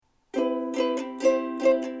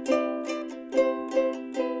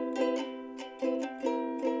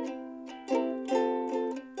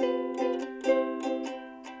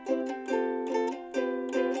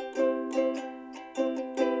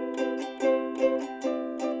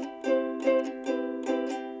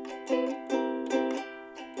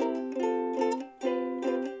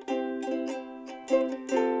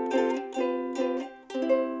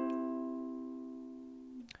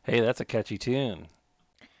That's a catchy tune.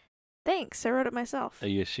 Thanks. I wrote it myself.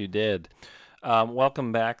 Yes, you did.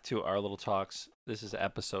 Welcome back to our little talks. This is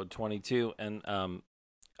episode 22, and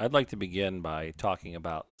I'd like to begin by talking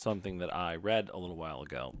about something that I read a little while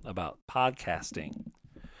ago about podcasting.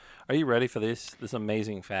 Are you ready for this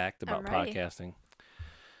amazing fact about I'm ready. podcasting?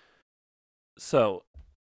 So,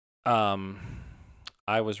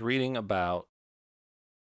 I was reading about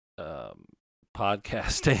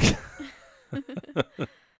podcasting,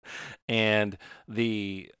 and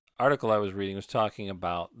the article I was reading was talking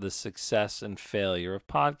about the success and failure of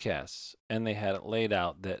podcasts, and they had it laid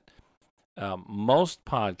out that most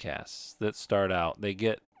podcasts that start out, they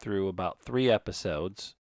get through about 3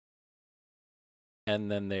 episodes,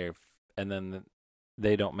 and then they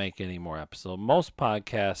don't make any more episodes. Most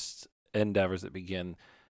podcasts endeavors that begin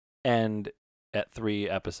end at 3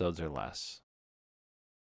 episodes or less.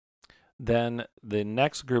 Then the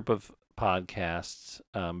next group of podcasts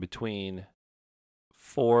between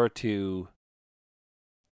 4 to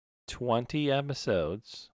 20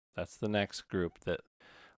 episodes. That's the next group that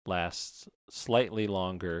lasts slightly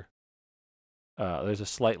longer. There's a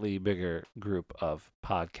slightly bigger group of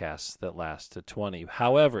podcasts that last to 20.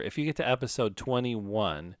 However, if you get to episode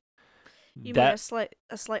 21, You mean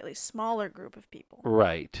a slightly smaller group of people.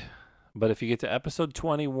 Right. But if you get to episode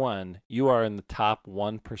 21, you are in the top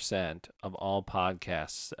 1% of all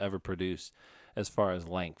podcasts ever produced as far as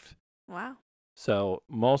length. Wow. So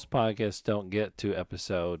most podcasts don't get to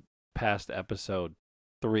past episode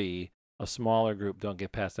 3. A smaller group don't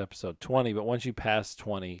get past episode 20. But once you pass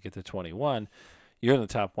 20, get to 21, you're in the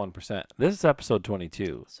top 1%. This is episode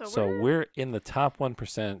 22. So we're in the top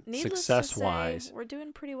 1% success-wise. We're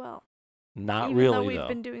doing pretty well. Not Even really, though we've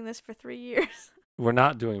been doing this for 3 years. We're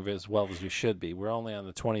not doing as well as we should be. We're only on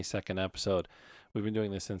the 22nd episode. We've been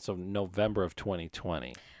doing this since November of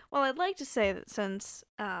 2020. Well, I'd like to say that since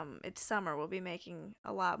it's summer, we'll be making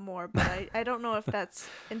a lot more, but I don't know if that's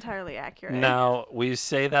entirely accurate. Now, we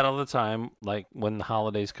say that all the time. Like when the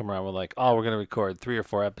holidays come around, we're like, oh, we're going to record 3 or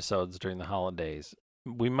 4 episodes during the holidays.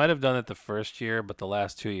 We might have done it the first year, but the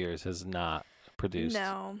last 2 years has not produced.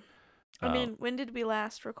 No. I mean, when did we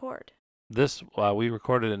last record? We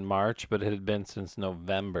recorded in March, but it had been since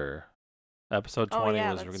November. Episode 20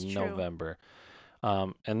 was November.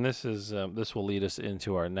 And this will lead us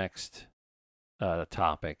into our next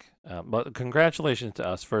topic. But congratulations to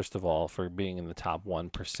us, first of all, for being in the top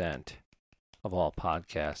 1% of all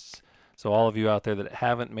podcasts. So all of you out there that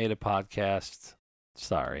haven't made a podcast,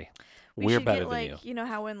 sorry. We're better than you. You know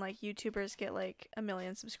how when YouTubers get 1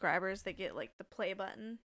 million subscribers, they get the play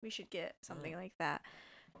button? We should get something like that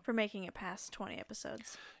for making it past 20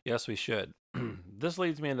 episodes. Yes, we should. This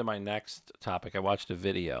leads me into my next topic. I watched a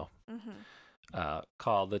video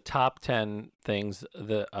called the top 10 things,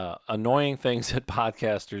 annoying things that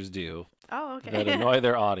podcasters do that annoy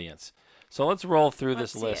their audience. So let's roll through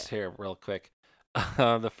this list here real quick.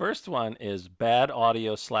 The first one is bad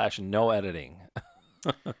audio / no editing.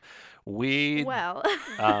 So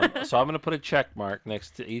I'm going to put a check mark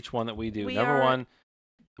next to each one that we do. Number 1,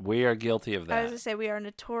 we are guilty of that. I was going to say we are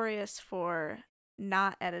notorious for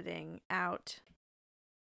not editing out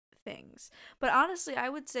things. But honestly, I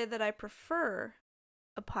would say that I prefer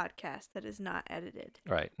a podcast that is not edited.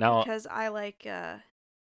 Right. Now, because I like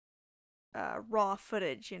raw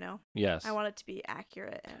footage, Yes. I want it to be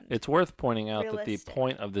accurate and it's worth pointing out realistic. That the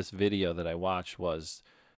point of this video that I watched was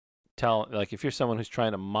if you're someone who's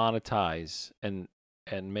trying to monetize and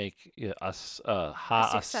make a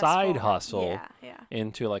side hustle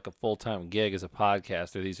into a full-time gig as a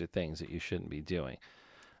podcaster, these are things that you shouldn't be doing.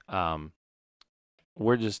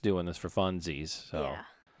 We're just doing this for funsies. So. Yeah.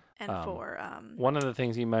 And for one of the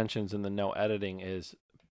things he mentions in the no editing is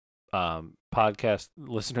podcast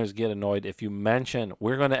listeners get annoyed if you mention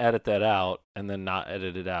we're going to edit that out and then not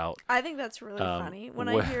edit it out. I think that's really funny when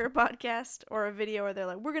I hear a podcast or a video where they're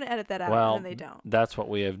like, we're going to edit that out, and then they don't. That's what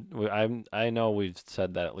we have. I know we've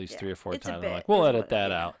said that at least 3 or 4 times. We're like, we'll edit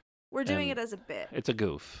that out. We're doing it as a bit. It's a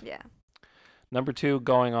goof. Yeah. Number 2,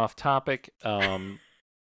 going off topic.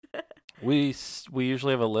 We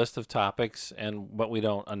usually have a list of topics, but we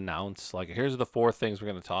don't announce, here's the 4 things we're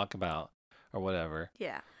going to talk about or whatever.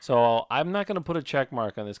 Yeah. So I'm not going to put a check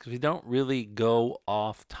mark on this because we don't really go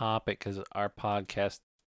off topic because our podcast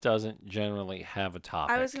doesn't generally have a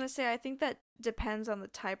topic. I was going to say, I think that depends on the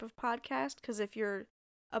type of podcast, because if you're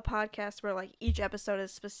a podcast where each episode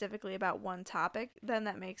is specifically about one topic, then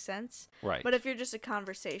that makes sense. Right. But if you're just a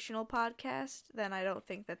conversational podcast, then I don't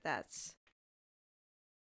think that that's...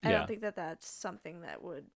 I don't think that that's something that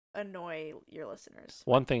would annoy your listeners.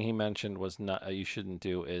 One thing he mentioned was you shouldn't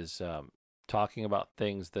do is talking about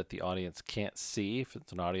things that the audience can't see if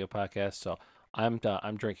it's an audio podcast. So I'm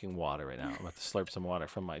drinking water right now. I'm about to slurp some water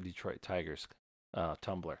from my Detroit Tigers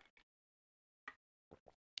tumbler.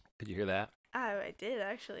 Did you hear that? I did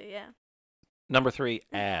actually, yeah. Number 3,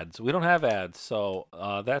 ads. We don't have ads, so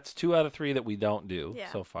that's 2 out of 3 that we don't do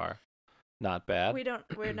so far. Not bad.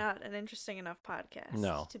 We're not an interesting enough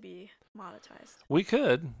podcast to be monetized. We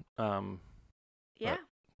could. Yeah.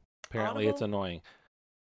 Apparently, Audible. it's annoying.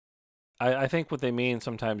 I think what they mean,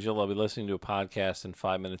 sometimes you'll be listening to a podcast and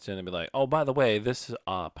 5 minutes in and be like, oh, by the way, this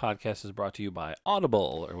podcast is brought to you by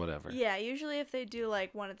Audible or whatever. Yeah, usually if they do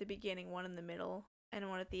like one at the beginning, one in the middle, and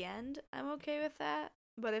one at the end, I'm okay with that.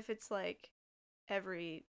 But if it's like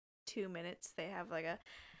every 2 minutes they have like a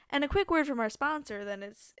quick word from our sponsor, then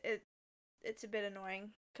it's a bit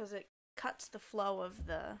annoying because it cuts the flow of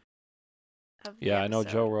the I know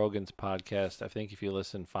Joe Rogan's podcast. I think if you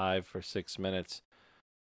listen 5 or 6 minutes,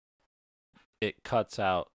 it cuts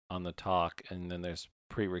out on the talk, and then there's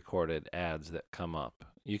pre-recorded ads that come up.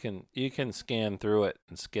 You can scan through it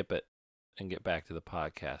and skip it and get back to the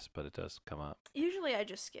podcast, but it does come up. Usually I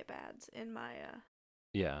just skip ads in my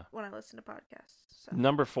when I listen to podcasts. So.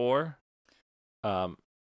 Number 4,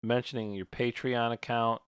 mentioning your Patreon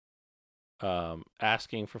account,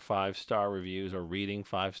 asking for 5-star reviews or reading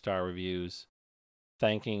 5-star reviews,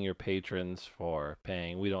 thanking your patrons for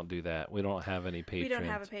paying. We don't do that. We don't have any patrons. We don't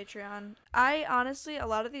have a Patreon. I honestly, a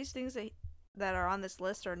lot of these things that are on this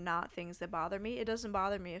list are not things that bother me. It doesn't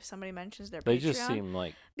bother me if somebody mentions their Patreon. They just seem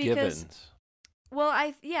like givens. Well,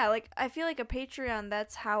 I feel like a Patreon,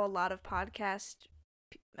 that's how a lot of podcast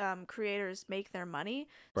creators make their money.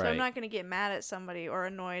 So I'm not going to get mad at somebody or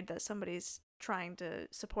annoyed that somebody's trying to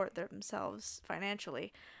support themselves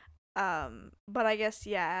financially. But I guess,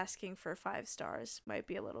 asking for 5 stars might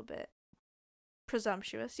be a little bit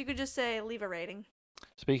presumptuous. You could just say, leave a rating.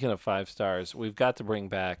 Speaking of 5 stars, we've got to bring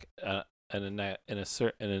back in a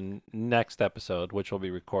next episode, which will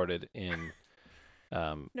be recorded in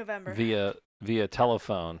November via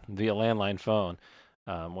telephone, via landline phone,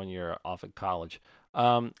 when you're off at college.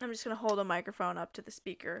 I'm just gonna hold a microphone up to the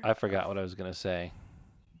speaker. I forgot what I was gonna say.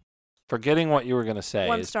 Forgetting what you were going to say.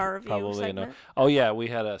 1-star review probably segment. Oh, yeah. We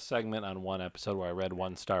had a segment on one episode where I read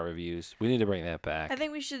 1-star reviews. We need to bring that back. I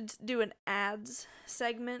think we should do an ads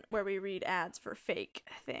segment where we read ads for fake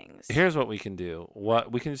things. Here's what we can do.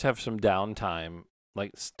 We can just have some downtime,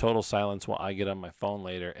 like total silence while I get on my phone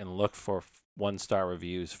later and look for 1-star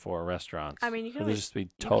reviews for restaurants. I mean, you can always, just be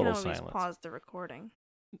total silence. Pause the recording.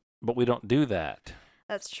 But we don't do that.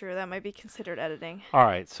 That's true. That might be considered editing. All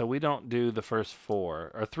right, so we don't do the first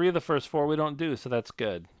 4. Or 3 of the first 4 we don't do, so that's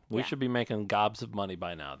good. We should be making gobs of money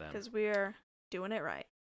by now then. Because we are doing it right.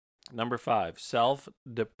 Number 5,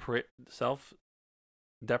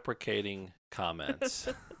 self-deprecating comments.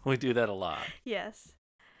 We do that a lot. Yes.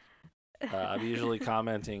 I'm usually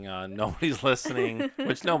commenting on nobody's listening,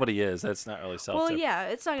 which nobody is. That's not really self-deprecating. Well, yeah,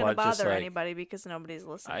 it's not going to bother anybody because nobody's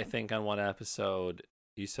listening. I think on one episode,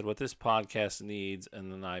 you said what this podcast needs,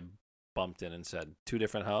 and then I bumped in and said 2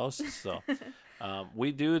 different hosts. So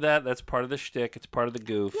we do that. That's part of the shtick. It's part of the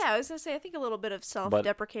goof. Yeah, I was going to say, I think a little bit of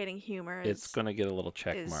self-deprecating humor it's going to get a little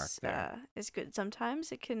check mark there. Is good.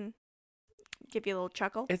 Sometimes it can give you a little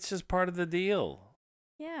chuckle. It's just part of the deal.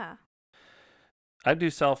 Yeah. I do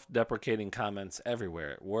self-deprecating comments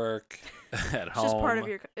everywhere, at work, at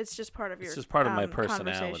home. It's just part of my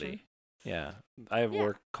personality. Yeah, I have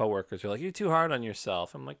coworkers who are like, "You're too hard on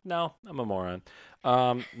yourself." I'm like, "No, I'm a moron."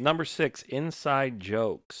 Number 6, inside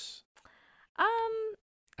jokes. I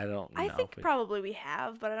don't know. I think probably we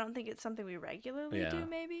have, but I don't think it's something we regularly do.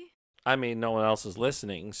 Maybe. I mean, no one else is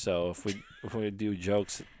listening, so if we do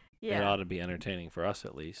jokes, it ought to be entertaining for us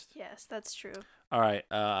at least. Yes, that's true. All right,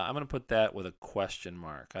 I'm gonna put that with a question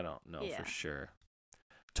mark. I don't know for sure.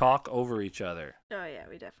 Talk over each other. Oh yeah,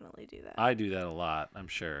 we definitely do that. I do that a lot. I'm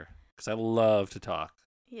sure. Because I love to talk.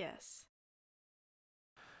 Yes.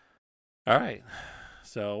 All right.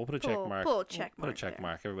 So we'll put a check mark. Put a check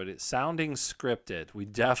mark, everybody. Sounding scripted. We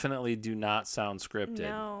definitely do not sound scripted.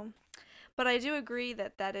 No. But I do agree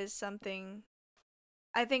that is something.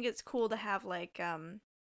 I think it's cool to have like an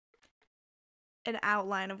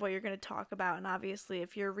outline of what you're going to talk about. And obviously,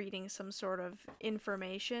 if you're reading some sort of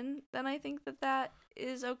information, then I think that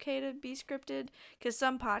is okay to be scripted. Because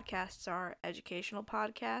some podcasts are educational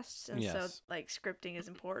podcasts. And so, like, scripting is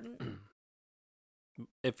important.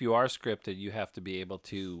 If you are scripted, you have to be able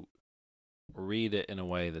to read it in a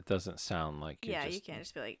way that doesn't sound like you're just you can't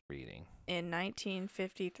just be like, reading. In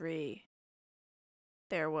 1953,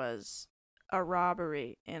 there was a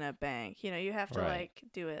robbery in a bank. You have to, like,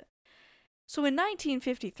 do it. So in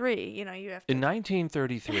 1953, you have to... In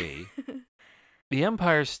 1933, The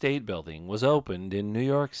Empire State Building was opened in New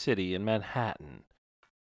York City in Manhattan.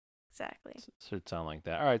 Exactly. Should sound like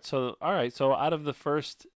that. All right. So out of the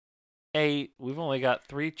first 8, we've only got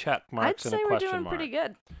 3 check marks and a question mark. I'd say we're doing pretty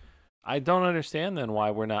good. I don't understand then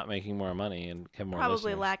why we're not making more money and have more Probably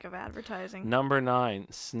listeners. lack of advertising. Number 9,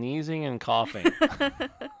 sneezing and coughing.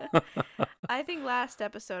 I think last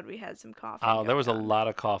episode we had some coughing. Oh, there was a on. lot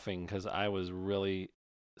of coughing because I was really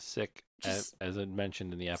sick, as I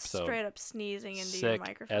mentioned in the episode. Straight up sneezing into sick your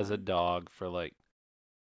microphone. as a dog for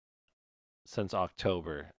since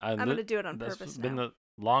October. I'm going to do it on purpose now. It's been the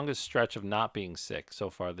longest stretch of not being sick so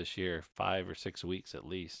far this year, 5 or 6 weeks at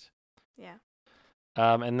least. Yeah.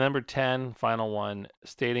 And number 10, final one,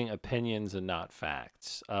 stating opinions and not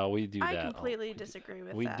facts. We do that. I completely disagree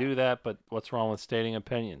with that. We do that, but what's wrong with stating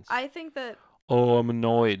opinions? I think that... Oh, I'm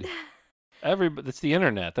annoyed. It's the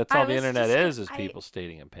internet. That's all the internet is people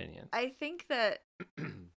stating opinions. I think that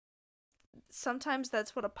sometimes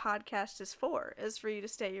that's what a podcast is for you to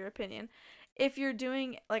state your opinion. If you're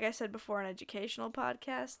doing, like I said before, an educational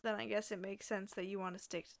podcast, then I guess it makes sense that you want to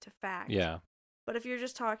stick to facts. Yeah. But if you're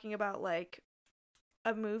just talking about, like,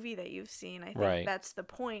 a movie that you've seen, I think that's the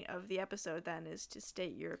point of the episode then, is to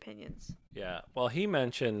state your opinions. Yeah. Well, he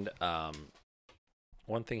mentioned,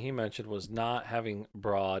 one thing he mentioned was not having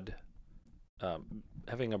broad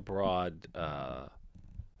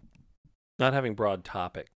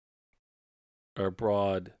topic or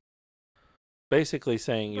broad, basically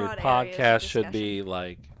saying your podcast should be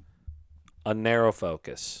like a narrow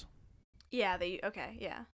focus. Yeah.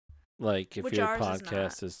 Yeah. Like if your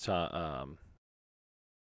podcast is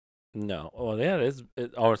no. Oh, yeah, it is.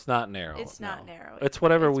 It's not narrow. It's not narrow. It's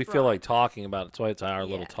whatever we feel like talking about. It's why it's our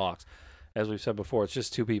little talks. As we've said before, it's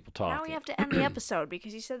just 2 people talking. Now we have to end the episode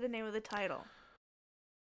because you said the name of the title.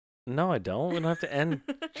 No, I don't. We don't have to end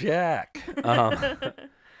Jack.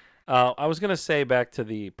 I was going to say back to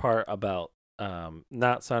the part about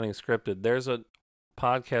not sounding scripted. There's a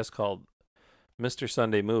podcast called Mr.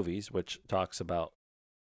 Sunday Movies, which talks about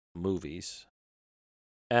movies.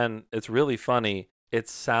 And it's really funny. It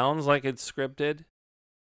sounds like it's scripted,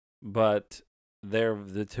 but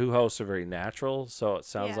the 2 hosts are very natural, so it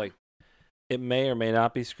sounds like it may or may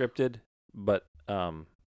not be scripted, but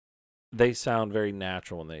they sound very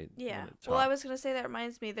natural when they when talk. Well, I was gonna say that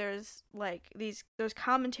reminds me. There's there's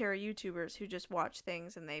commentary YouTubers who just watch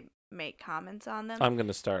things and they make comments on them. I'm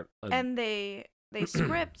gonna start, and they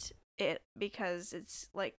script it because it's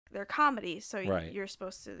like they're comedy, so you're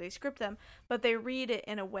supposed to, they script them, but they read it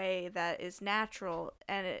in a way that is natural,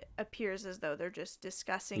 and it appears as though they're just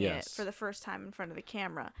discussing it for the first time in front of the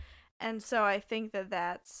camera. And so I think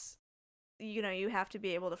that's, you have to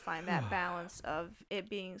be able to find that balance of it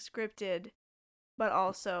being scripted but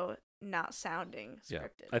also not sounding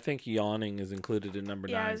scripted. I think yawning is incled in number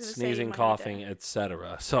 9, sneezing, coughing,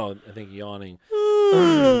 etc. So I think yawning,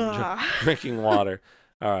 drinking water.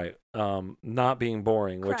 All right, not being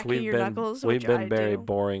boring, which we've been very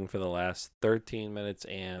boring for the last 13 minutes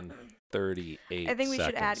and 38 seconds. I think we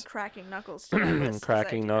should add cracking knuckles to that list.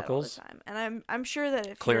 Cracking knuckles, all the time. And I'm sure that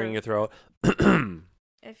if clearing your throat,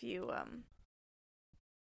 if you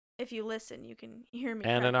listen, you can hear me.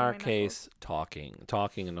 And in our case, talking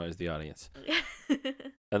annoys the audience.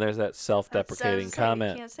 And there's that self-deprecating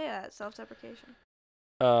comment. You can't say that, self-deprecation.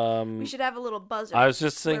 We should have a little buzzer. I was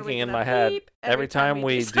just thinking in my head, every time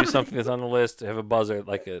we do something that's on the list, have a buzzer,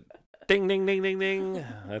 like a ding, ding, ding, ding, ding.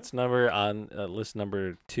 That's number on list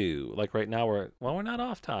number 2. Like right now, we're not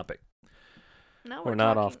off topic. No, we're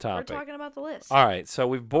not off topic. We're talking about the list. All right, so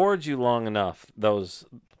we've bored you long enough.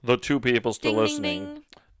 The 2 people still listening. Ding,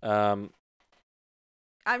 ding.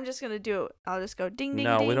 I'm just gonna do it. I'll just go ding, ding,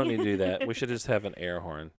 no, ding. We don't need to do that. We should just have an air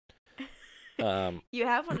horn. You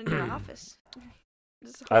have one in your office.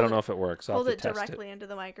 I don't know if it works. Hold it directly into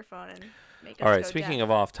the microphone and make us All right, go speaking deaf. of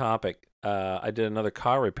off topic, I did another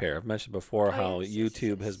car repair. I've mentioned before how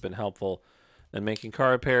YouTube has been helpful in making car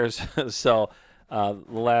repairs. So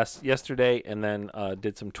yesterday and then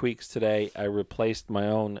did some tweaks today. I replaced my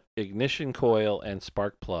own ignition coil and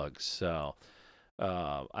spark plugs. So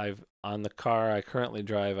on the car I currently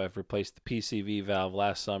drive, I've replaced the PCV valve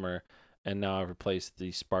last summer, and now I've replaced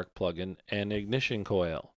the spark plug and ignition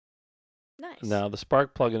coil. Nice. Now, the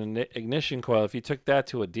spark plug and ignition coil, if you took that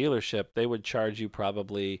to a dealership, they would charge you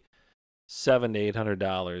probably $700 to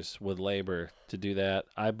 $800 with labor to do that.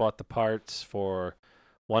 I bought the parts for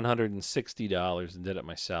 $160 and did it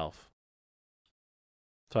myself.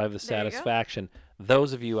 So I have the satisfaction.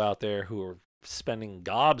 Those of you out there who are spending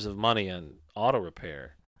gobs of money on auto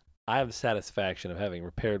repair, I have the satisfaction of having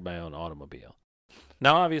repaired my own automobile.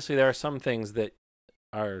 Now, obviously, there are some things that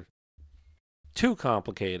are too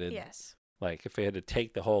complicated. Yes. Like if they had to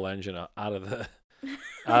take the whole engine out of the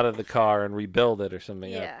out of the car and rebuild it or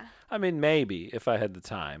something. Yeah. I mean, maybe if I had the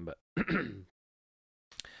time, but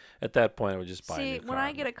at that point, I would just buy a new See, car. when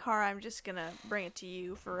I get a car, I'm just gonna bring it to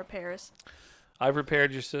you for repairs. I've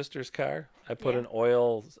repaired your sister's car. I put an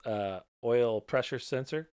oil pressure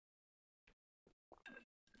sensor.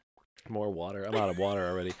 More water. I'm out of water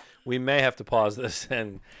already. We may have to pause this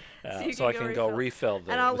and so I can go refill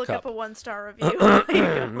the And I'll the look cup. up a 1-star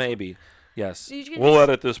review. Maybe. Yes. We'll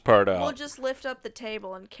edit this part out. We'll just lift up the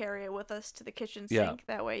table and carry it with us to the kitchen sink.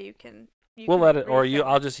 That way you can. We'll let it, or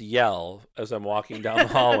I'll just yell as I'm walking down the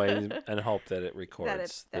hallway and hope that it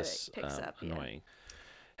records that it picks up, annoying.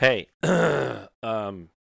 Hey, I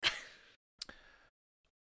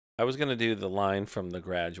was going to do the line from The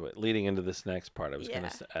Graduate leading into this next part. I was going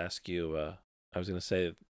to ask you, I was going to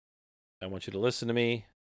say, I want you to listen to me.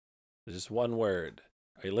 There's just one word.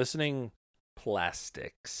 Are you listening?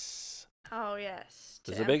 Plastics. Oh, yes.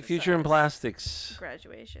 There's a big future in plastics.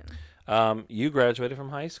 Graduation. You graduated from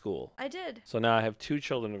high school. I did. So now I have 2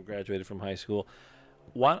 children who graduated from high school.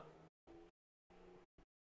 What?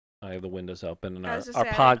 I have the windows open in our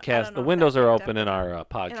podcast. The windows are open in our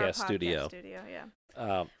podcast studio.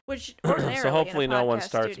 Which ordinarily so hopefully in a no one podcast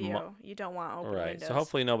starts. Studio, you don't want open windows. So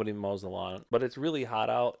hopefully nobody mows the lawn. But it's really hot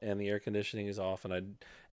out and the air conditioning is off. And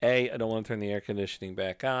I don't want to turn the air conditioning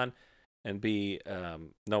back on. And B,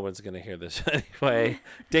 no one's going to hear this anyway.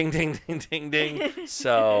 Ding, ding, ding, ding, ding.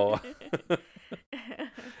 So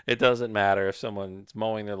it doesn't matter if someone's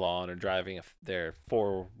mowing their lawn or driving their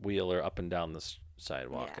 4-wheeler up and down the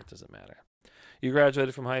sidewalk. Yeah. It doesn't matter. You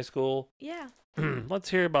graduated from high school? Yeah. Let's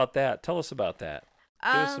hear about that. Tell us about that.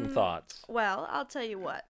 Give us some thoughts. Well, I'll tell you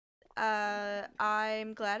what.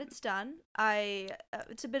 I'm glad it's done.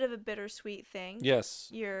 It's a bit of a bittersweet thing. Yes.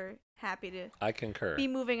 You're happy to I concur. Be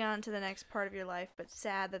moving on to the next part of your life, but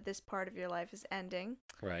sad that this part of your life is ending.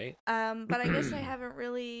 Right. But I guess I haven't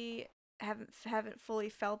fully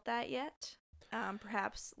felt that yet.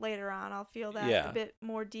 Perhaps later on I'll feel that a bit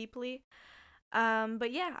more deeply.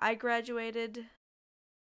 But yeah, I graduated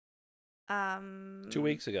 2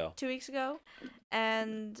 weeks ago. 2 weeks ago,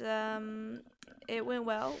 and it went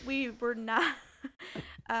well. We were not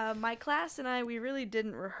my class and we really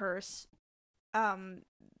didn't rehearse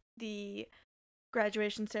the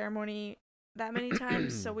graduation ceremony that many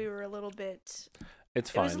times, so we were a little bit.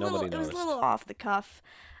 It's fine. Nobody noticed. It was a little off the cuff.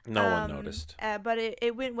 No one noticed. But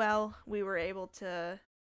it went well. We were able to,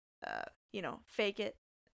 fake it.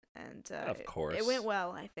 And of course, it went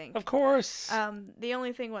well, I think. Of course. The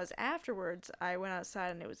only thing was afterwards, I went outside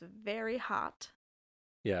and it was very hot.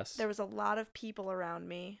 Yes. There was a lot of people around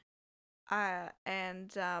me,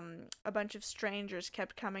 and a bunch of strangers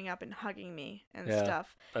kept coming up and hugging me and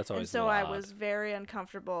stuff. That's always. And so I was very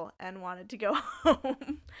uncomfortable and wanted to go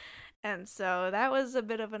home. And so that was a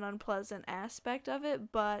bit of an unpleasant aspect of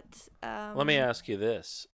it, but let me ask you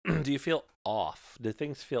this: do you feel off? Do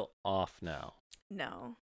things feel off now?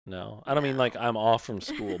 No, I don't mean like I'm off from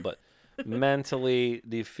school, but mentally,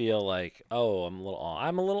 do you feel like, oh, I'm a little off?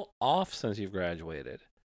 I'm a little off since you've graduated.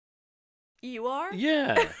 You are?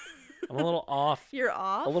 Yeah, I'm a little off. You're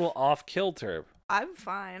off? A little off kilter. I'm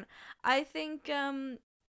fine. I think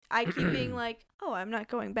I keep being like, oh, I'm not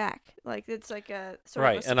going back. Like it's like a sort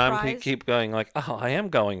of a surprise. And I keep going like, oh, I am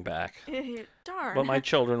going back. Darn. But my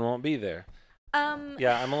children won't be there.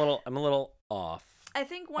 Yeah, I'm a little off. I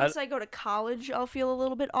think once I go to college, I'll feel a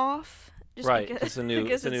little bit off. Just because, it's a new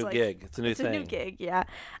gig. It's a new thing. It's a new gig, yeah.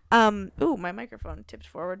 Ooh, my microphone tipped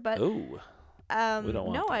forward, but ooh. We don't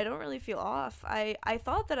want that. I don't really feel off. I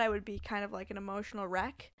thought that I would be kind of like an emotional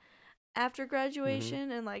wreck after graduation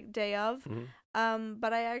and like day of.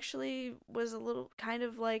 But I actually was a little kind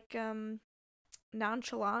of like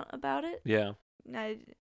nonchalant about it. Yeah. I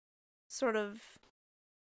sort of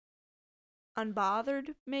unbothered,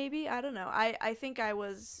 maybe. I don't know. I think I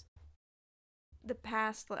was the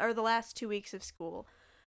last 2 weeks of school,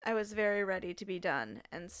 I was very ready to be done,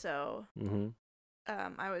 and so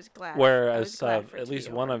I was glad. Whereas at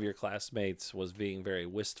least one of your classmates was being very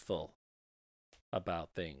wistful about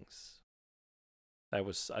things. I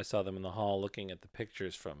saw them in the hall looking at the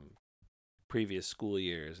pictures from previous school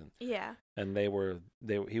years, and he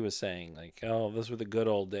was saying like, oh, those were the good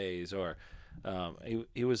old days, or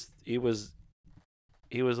he was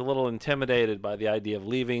a little intimidated by the idea of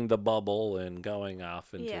leaving the bubble and going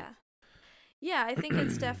off into. Yeah, I think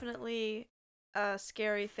it's definitely a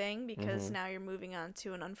scary thing because now you're moving on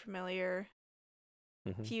to an unfamiliar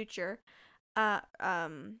future,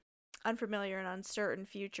 unfamiliar and uncertain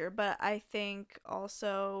future. But I think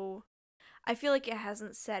also, I feel like it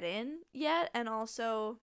hasn't set in yet, and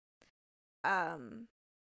also,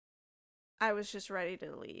 I was just ready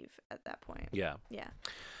to leave at that point. Yeah. Yeah.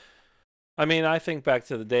 I mean, I think back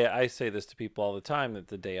to the day, I say this to people all the time, that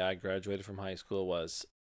the day I graduated from high school was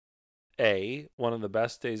A, one of the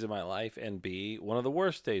best days of my life, and B, one of the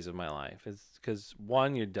worst days of my life. It's because,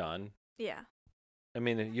 one, you're done. Yeah. I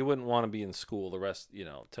mean, you wouldn't want to be in school the rest,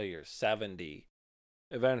 till you're 70.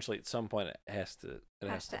 Eventually, at some point, it has to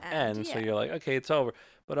end. Yeah. So you're like, okay, it's over.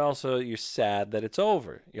 But also, you're sad that it's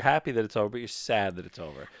over. You're happy that it's over, but you're sad that it's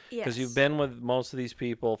over. Because you've been with most of these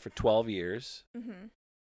people for 12 years. Mm-hmm.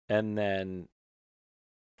 And then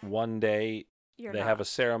one day they have a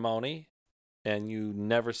ceremony and you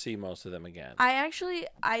never see most of them again.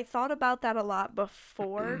 I thought about that a lot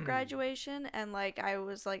before graduation, and like I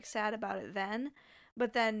was like sad about it then,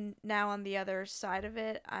 but then now on the other side of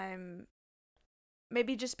it, I'm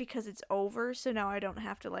maybe just because it's over, so now I don't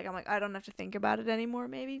have to I don't have to think about it anymore,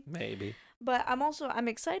 maybe. But I'm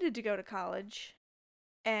excited to go to college,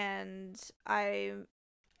 and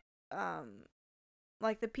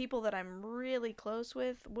like the people that I'm really close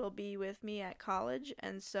with will be with me at college,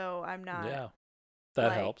 and so I'm not. Yeah,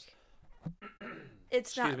 that helps.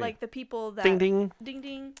 It's not like the people that ding.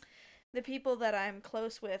 The people that I'm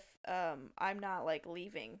close with, I'm not like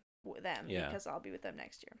leaving them because I'll be with them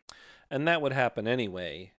next year. And that would happen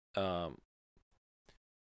anyway. After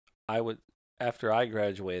I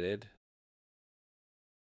graduated,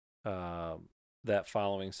 that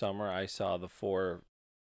following summer, I saw the 4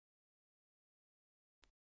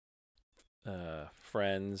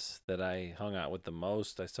 friends that I hung out with the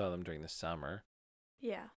most. I saw them during the summer.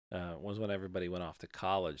 Yeah. Was when everybody went off to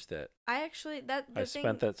college. That I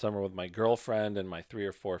spent that summer with my girlfriend and my 3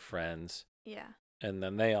 or 4 friends. Yeah. And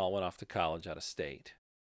then they all went off to college out of state.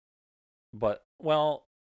 But one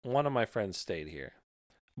of my friends stayed here.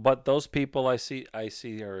 But those people I see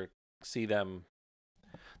them.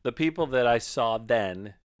 The people that I saw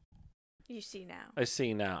then, you see now. I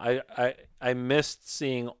see now. I missed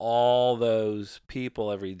seeing all those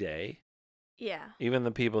people every day. Yeah. Even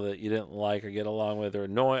the people that you didn't like or get along with or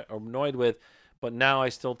annoyed with. But now I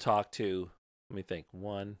still talk to, let me think,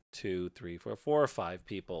 1, 2, 3, 4 or 5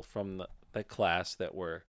 people from the class that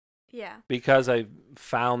were. Yeah. Because I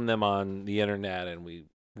found them on the internet and we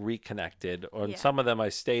reconnected. Or some of them I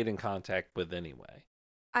stayed in contact with anyway.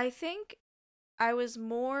 I think I was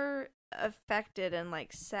more affected and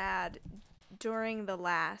like sad during the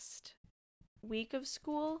last week of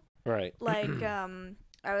school. Right. Like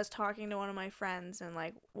I was talking to one of my friends and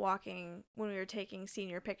like walking when we were taking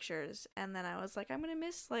senior pictures, and then I was like, I'm gonna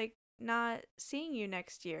miss like not seeing you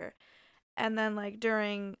next year. And then like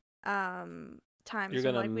during times you're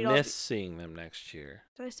gonna miss seeing them next year.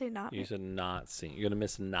 Did I say not? You said not seeing. You're gonna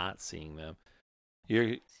miss not seeing them.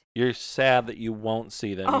 You're sad that you won't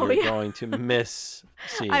see them. You're going to miss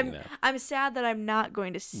seeing them. I'm sad that I'm not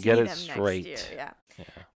going to see them next year.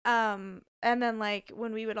 Yeah. And then like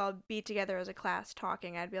when we would all be together as a class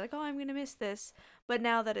talking, I'd be like, "Oh, I'm gonna miss this." But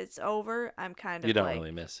now that it's over, I'm kind of you don't really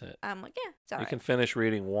miss it. I'm like, yeah, it's all right. You can finish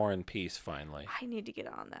reading War and Peace finally. I need to get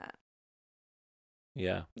on that.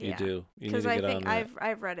 Yeah, you do. Because I think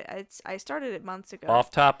I've read it. I started it months ago. Off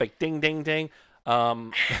topic. Ding ding ding.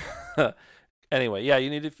 Anyway, yeah,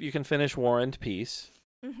 you can finish War and Peace.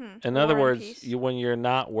 Mm-hmm. In other words, when you're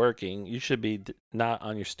not working, you should be not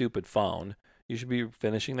on your stupid phone. You should be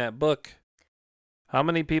finishing that book. How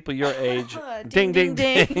many people your age? ding ding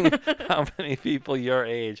ding. How many people your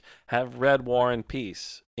age have read War and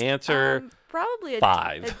Peace? Answer. Probably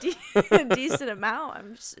 5. A decent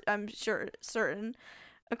amount. I'm sure certain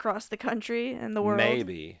across the country and the world.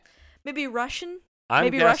 Maybe Russian. I'm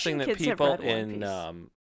Maybe guessing Russian that kids people have read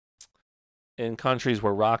in countries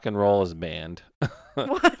where rock and roll is banned.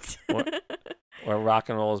 What? where rock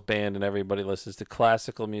and roll is banned and everybody listens to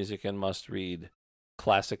classical music and must read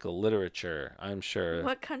classical literature, I'm sure.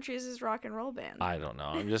 What countries is rock and roll banned? I don't know.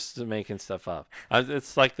 I'm just making stuff up.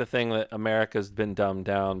 It's like the thing that America's been dumbed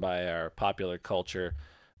down by our popular culture,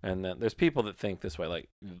 and that there's people that think this way, like,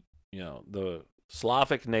 the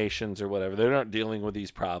Slavic nations or whatever, they're not dealing with these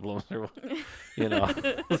problems, or they're not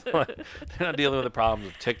dealing with the problems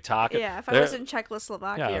of TikTok. Yeah, if I was in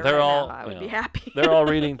Czechoslovakia they're all, now, I would be happy. They're all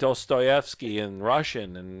reading Dostoevsky in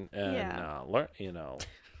Russian and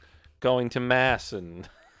going to mass and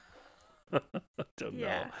I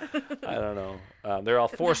don't know. They're all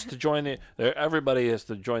forced to join everybody has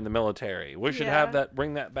to join the military. We should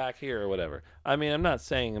bring that back here or whatever. I mean, I'm not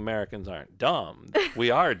saying Americans aren't dumb. We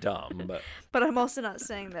are dumb, but I'm also not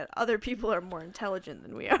saying that other people are more intelligent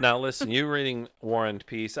than we are. Now listen, you reading War and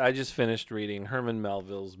Peace. I just finished reading Herman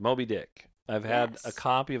Melville's Moby-Dick. I've had a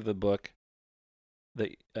copy of the book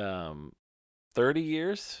that 30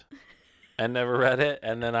 years. and never read it.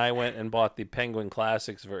 And then I went and bought the Penguin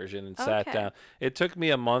Classics version and sat down. It took me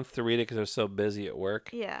a month to read it because I was so busy at work.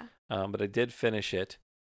 Yeah. But I did finish it.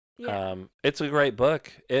 Yeah. It's a great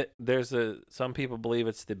book. Some people believe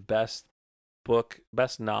it's the best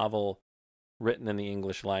novel written in the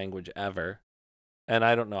English language ever. And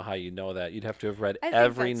I don't know how you know that. You'd have to have read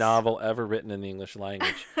every novel ever written in the English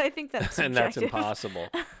language. I think that's subjective. And that's impossible.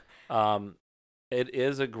 It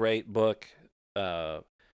is a great book.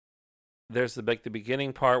 There's the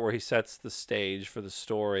beginning part where he sets the stage for the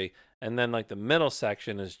story, and then like the middle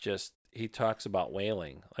section is just he talks about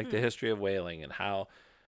whaling, like the history of whaling and how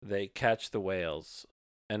they catch the whales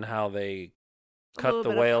and how they cut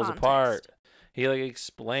the whales apart. He like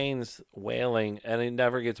explains whaling, and it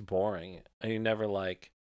never gets boring. And you never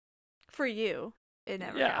like. For you, it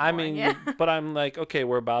never. Yeah, got I boring. mean, Yeah. but I'm like, okay,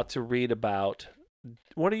 we're about to read about.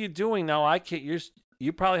 What are you doing now? I can't.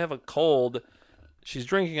 You probably have a cold. She's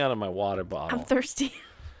drinking out of my water bottle. I'm thirsty.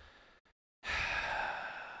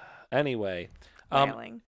 Anyway,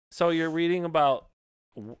 Whaling. So you're reading about.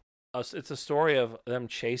 It's a story of them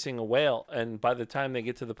chasing a whale, and by the time they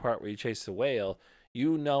get to the part where you chase the whale,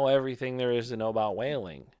 you know everything there is to know about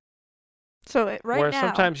whaling. So Where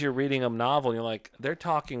sometimes you're reading a novel and you're like, they're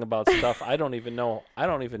talking about stuff I don't even know. I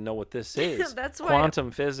don't even know what this is. That's why quantum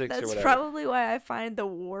physics or whatever. That's probably why I find the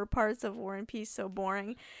war parts of War and Peace so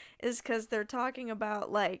boring, is because they're talking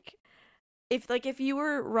about like, if you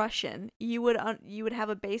were Russian, you would have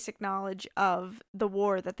a basic knowledge of the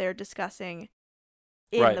war that they're discussing.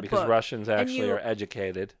 Right, because Russians actually are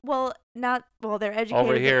educated. Well, they're educated.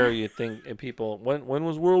 Over here, you think people. When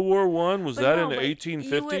was World War I? Was that in the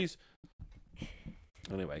 1850s?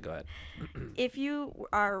 Anyway, go ahead. If you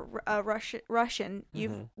are a Russian,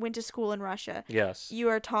 you went to school in Russia. Yes. You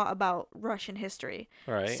are taught about Russian history.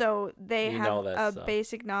 Right. So they have a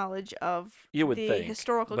basic knowledge of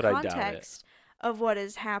historical context of what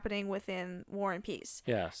is happening within War and Peace.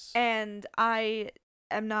 Yes. And I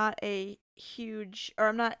am not by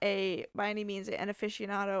any means an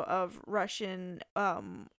aficionado of Russian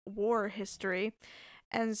war history.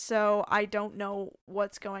 And so I don't know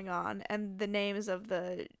what's going on, and the names of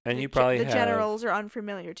the generals are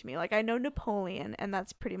unfamiliar to me. Like, I know Napoleon, and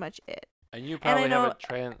that's pretty much it. And you probably have a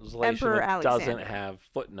translation that doesn't have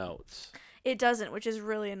footnotes. It doesn't, which is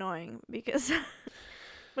really annoying because,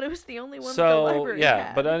 but it was the only one the library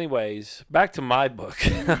had. But anyways, back to my book.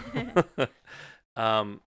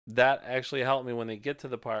 That actually helped me when they get to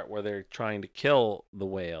the part where they're trying to kill the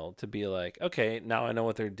whale to be like, okay, now I know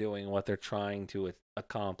what they're doing, what they're trying to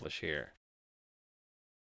accomplish here.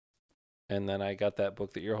 And then I got that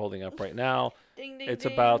book that you're holding up right now. Ding, ding, it's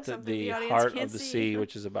ding. about the Heart of the Sea,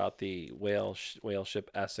 which is about the whale ship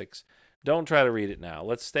Essex. Don't try to read it now.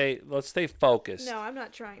 Let's stay focused. No, I'm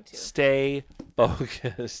not trying to. Stay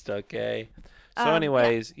focused, okay? So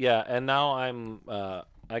anyways, yeah, and now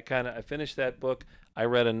I finished that book. I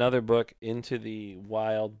read another book, Into the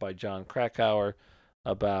Wild by John Krakauer,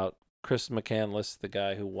 about Chris McCandless, the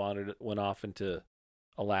guy who went off into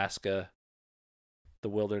Alaska, the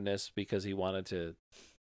wilderness, because he wanted to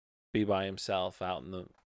be by himself out in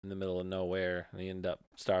the middle of nowhere, and he ended up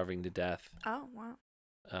starving to death. Oh, wow.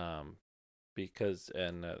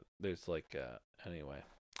 There's anyway,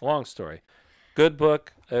 long story. Good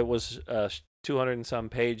book. It was 200 and some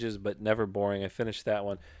pages, but never boring. I finished that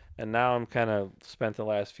one. And now I'm kind of spent the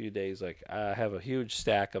last few days like I have a huge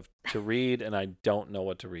stack to read, and I don't know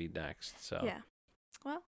what to read next. So yeah,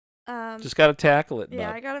 well, just gotta tackle it. Yeah,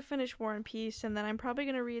 bud. I gotta finish War and Peace, and then I'm probably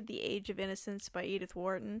gonna read The Age of Innocence by Edith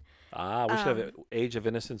Wharton. We should have an Age of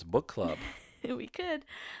Innocence book club. We could,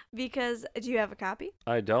 because do you have a copy?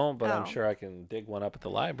 I don't, but I'm sure I can dig one up at the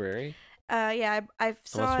library. Yeah, I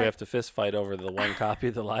saw. Unless we have to fist fight over the one copy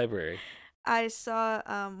of the library. I saw,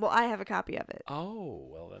 I have a copy of it. Oh,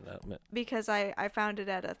 well then because I found it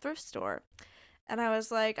at a thrift store, and I was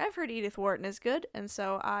like, I've heard Edith Wharton is good, and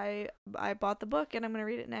so I bought the book, and I'm going to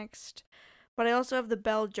read it next. But I also have The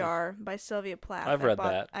Bell Jar by Sylvia Plath. I've read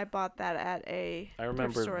that. I bought that at a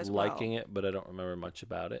thrift store as well. I remember liking it, but I don't remember much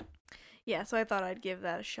about it. Yeah, so I thought I'd give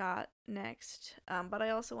that a shot next. But I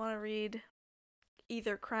also want to read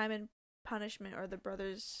either Crime and Punishment or The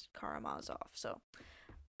Brothers Karamazov, so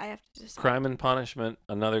I have to decide. Crime and Punishment,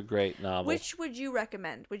 another great novel. Which would you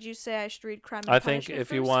recommend? Would you say I should read Crime and Punishment? I think if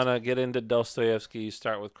first? You want to get into Dostoevsky, you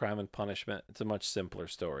start with Crime and Punishment. It's a much simpler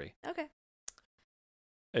story. Okay.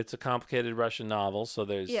 It's a complicated Russian novel, so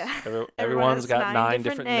there's everyone's everyone's got 9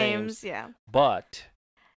 different names. Yeah. But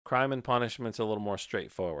Crime and Punishment's a little more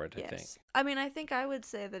straightforward, yes. I think. I mean, I think I would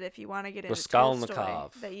say that if you want to get into Raskolnikov,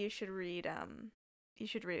 Tolstoy, that you should read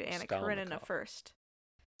Anna Karenina first.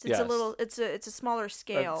 It's a little. It's a smaller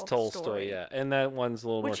scale. That's Tolstoy, story. yeah, and that one's a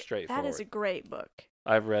little more Which straightforward. that is a great book.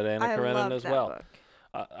 I've read Anna I Karenina love as that well. book.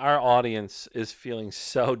 Our audience is feeling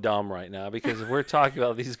so dumb right now because we're talking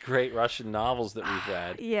about these great Russian novels that we've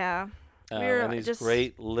read. Yeah. And these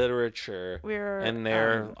great literature, and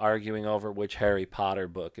they're arguing over which Harry Potter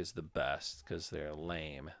book is the best because they're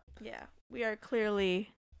lame. Yeah, we are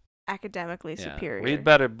clearly academically superior. Read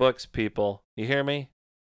better books, people. You hear me?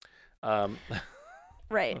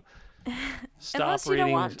 Right. Unless you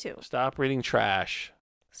don't want to. Stop reading trash.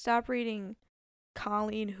 Stop reading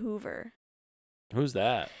Colleen Hoover. Who's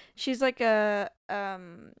that? She's like a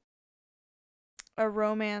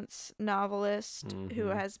romance novelist who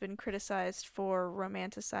has been criticized for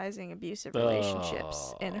romanticizing abusive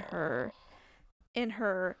relationships in her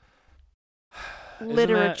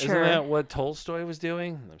literature. Isn't that what Tolstoy was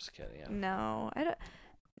doing? I'm just kidding. Yeah. No, I don't.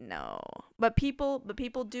 No, but people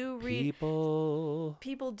do read.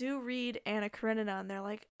 People do read Anna Karenina, and they're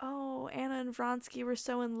like, "Oh, Anna and Vronsky were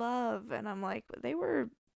so in love," and I'm like, "They were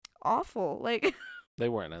awful." Like, they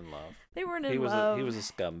weren't in love. They weren't in love. He was a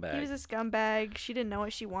scumbag. He was a scumbag. She didn't know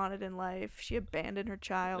what she wanted in life. She abandoned her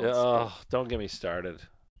child. Oh, don't get me started.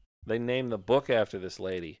 They named the book after this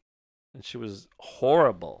lady, and she was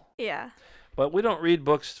horrible. Yeah. But we don't read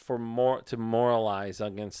books to moralize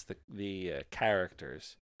against the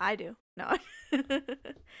characters. I do. No.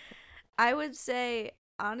 I would say,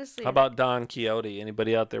 honestly. How about Don Quixote?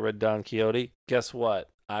 Anybody out there read Don Quixote? Guess what?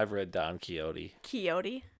 I've read Don Quixote.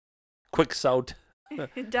 Quixote? Quixote.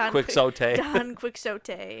 Don Quixote. Don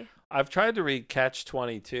Quixote. I've tried to read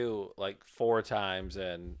Catch-22 like 4 times,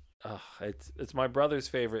 and it's my brother's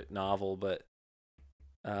favorite novel, but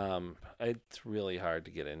it's really hard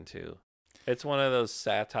to get into. It's one of those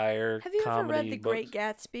satire comedy books. Have you ever read The Great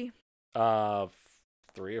Gatsby?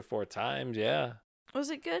 3 or 4 times, yeah. Was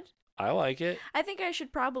it good? I like it. I think I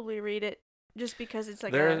should probably read it just because it's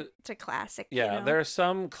like it's a classic. Yeah, you know? There are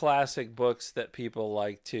some classic books that people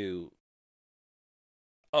like to.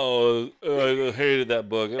 Oh, I hated that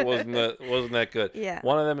book. It wasn't that good. Yeah.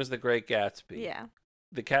 One of them is The Great Gatsby. Yeah.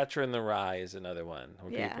 The Catcher in the Rye is another one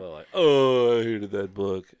where people are like, "Oh, I hated that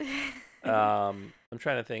book." I'm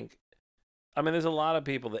trying to think. I mean, there's a lot of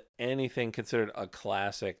people that anything considered a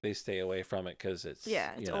classic, they stay away from it because it's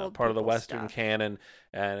old part of the Western stuff. canon,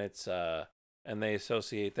 and it's and they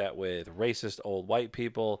associate that with racist old white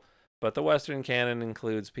people. But the Western canon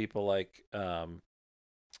includes people like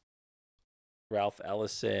Ralph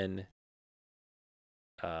Ellison,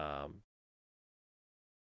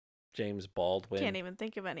 James Baldwin. Can't even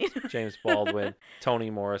think of any. James Baldwin, Toni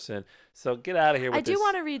Morrison. So get out of here with this. I do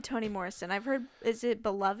want to read Toni Morrison. I've heard, is it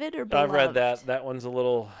Beloved or Beloved? I've read that. That one's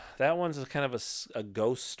a kind of a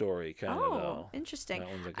ghost story kind of though. Interesting. That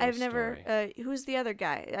one's a ghost I've never, story. Who's the other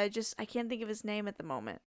guy? I can't think of his name at the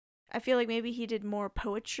moment. I feel like maybe he did more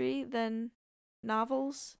poetry than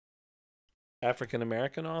novels. African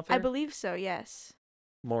American author? I believe so, yes.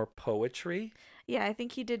 More poetry? Yeah, I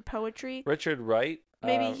think he did poetry. Richard Wright?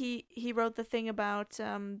 Maybe he wrote the thing about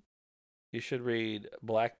you should read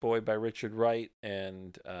Black Boy by Richard Wright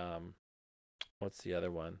and what's the other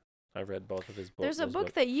one? I've read both of his books. There's a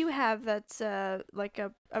book that you have that's like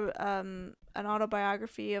an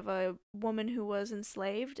autobiography of a woman who was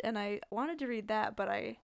enslaved, and I wanted to read that, but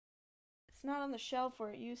it's not on the shelf where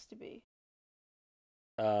it used to be.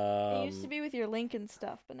 It used to be with your Lincoln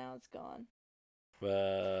stuff, but now it's gone.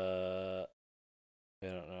 I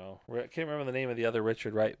don't know. I can't remember the name of the other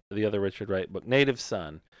Richard Wright book. Native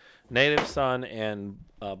Son, and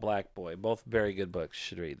Black Boy, both very good books. You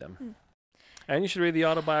should read them. And you should read the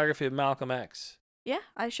autobiography of Malcolm X. Yeah,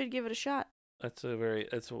 I should give it a shot.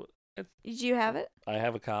 Do you have it? I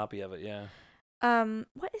have a copy of it. Yeah.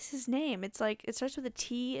 What is his name? It's like it starts with a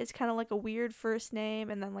T. It's kind of like a weird first name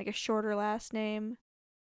and then like a shorter last name.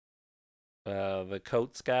 The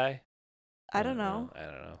Coates guy. I don't know.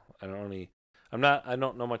 I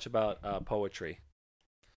don't know much about poetry.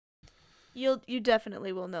 You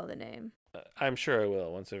definitely will know the name. I'm sure I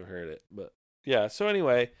will once I've heard it. But yeah, so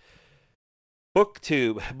anyway, book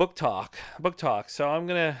talk. So I'm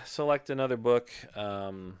going to select another book.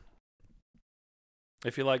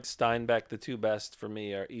 If you like Steinbeck, the 2 best for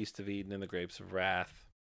me are East of Eden and The Grapes of Wrath.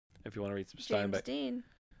 If you want to read some Steinbeck. James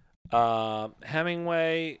Dean.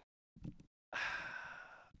 Hemingway,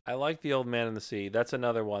 I like The Old Man in the Sea. That's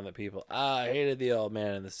another one that people, I hated The Old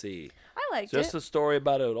Man in the Sea. I liked Just a story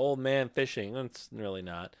about an old man fishing. It's really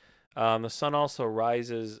not. The Sun Also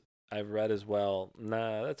Rises, I've read as well.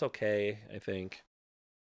 Nah, that's okay, I think.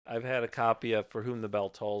 I've had a copy of For Whom the Bell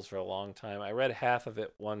Tolls for a long time. I read half of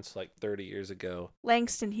it once, like 30 years ago.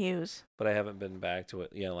 Langston Hughes. But I haven't been back to it.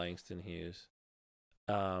 Yeah, Langston Hughes.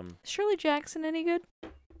 Shirley Jackson any good?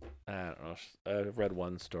 I don't know. I've read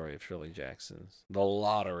one story of Shirley Jackson's. The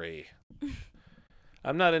Lottery.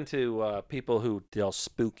 I'm not into people who tell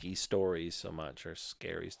spooky stories so much, or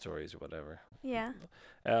scary stories, or whatever. Yeah.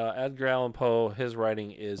 Edgar Allan Poe, his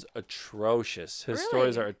writing is atrocious. His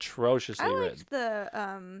stories are atrociously I written. liked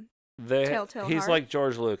the Telltale He's Heart. like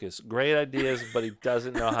George Lucas. Great ideas, but he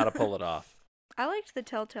doesn't know how to pull it off. I liked the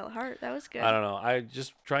Telltale Heart. That was good. I don't know. I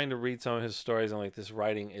just trying to read some of his stories, and like, this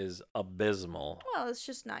writing is abysmal. Well, it's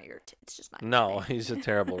just not your. It's just not. No, he's a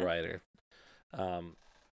terrible writer.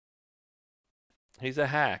 He's a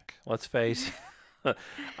hack. Let's face it.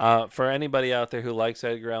 For anybody out there who likes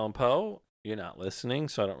Edgar Allan Poe, you're not listening,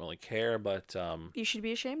 so I don't really care. But you should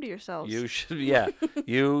be ashamed of yourselves. You should. Yeah.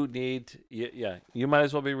 You need. Yeah. You might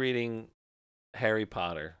as well be reading Harry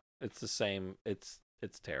Potter. It's the same. It's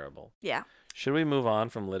terrible. Yeah. Should we move on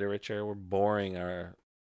from literature? We're boring our.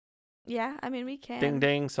 Yeah, I mean we can. Ding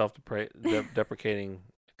ding, self-deprecating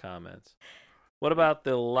comments. What about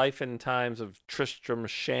the life and times of Tristram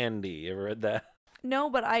Shandy? You ever read that? No,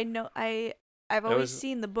 but I know I've always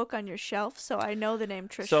seen the book on your shelf, so I know the name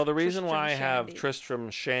Tristram. So the reason why I have Shandy. Tristram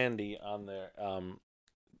Shandy on there,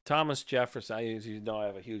 Thomas Jefferson. I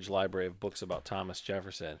have a huge library of books about Thomas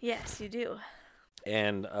Jefferson. Yes, you do.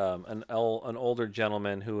 And an older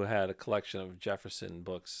gentleman who had a collection of Jefferson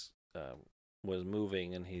books was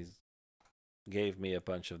moving, and he gave me a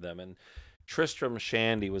bunch of them. And Tristram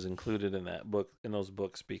Shandy was included in that book, in those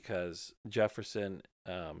books, because Jefferson.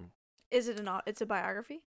 Is it it's a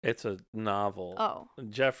biography? It's a novel. Oh.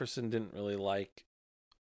 Jefferson didn't really like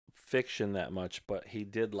fiction that much, but he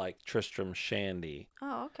did like Tristram Shandy.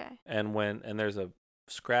 Oh, okay. And there's a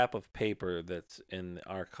scrap of paper that's in the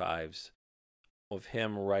archives of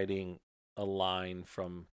him writing a line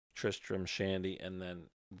from Tristram Shandy, and then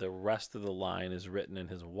the rest of the line is written in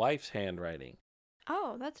his wife's handwriting.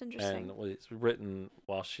 Oh, that's interesting. And it's written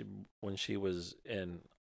when she was on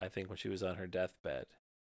her deathbed.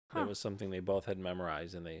 Huh. It was something they both had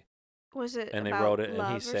memorized, and they wrote it,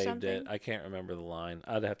 and he saved it. I can't remember the line.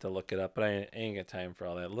 I'd have to look it up, but I ain't got time for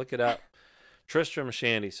all that. Look it up. Tristram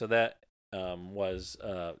Shandy. So that was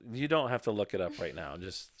you don't have to look it up right now.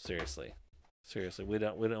 Just seriously, we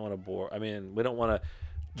don't want to bore. I mean, we don't want to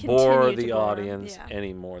bore the audience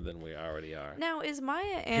any more than we already are. Now, is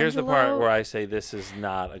Maya Angelou... Here's the part where I say this is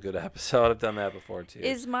not a good episode. I've done that before, too.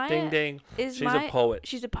 Is Maya... Ding, ding. She's a poet.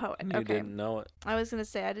 She's a poet, You didn't know it. I was going to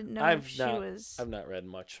say, I didn't know if she was... I've not read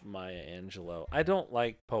much Maya Angelou. I don't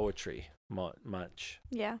like poetry much.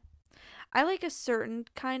 Yeah. I like a certain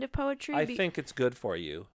kind of poetry. I think it's good for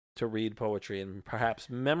you to read poetry and perhaps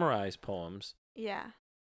memorize poems. Yeah.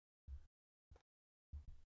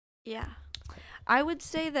 Yeah. I would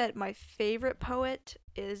say that my favorite poet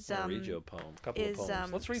is I'll read you a poem. A couple of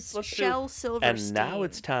poems. Let's Shel Silverstein. And now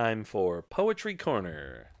it's time for Poetry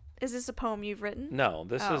Corner. Is this a poem you've written? No,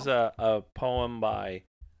 this is a poem by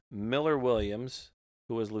Miller Williams,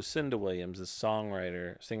 who was Lucinda Williams, the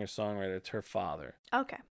singer-songwriter. It's her father.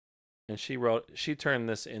 Okay. And she turned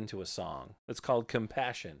this into a song. It's called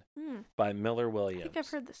Compassion by Miller Williams. I think I've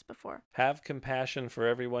heard this before. Have compassion for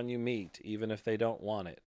everyone you meet, even if they don't want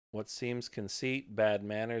it. What seems conceit, bad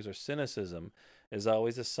manners, or cynicism is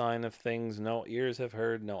always a sign of things no ears have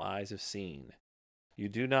heard, no eyes have seen. You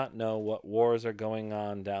do not know what wars are going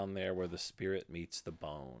on down there where the spirit meets the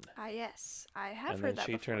bone. Ah, yes. I have heard that before. And then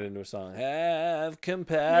she turned it into a song. Have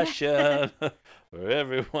compassion for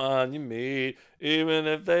everyone you meet, even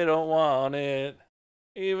if they don't want it.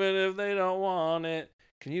 Even if they don't want it.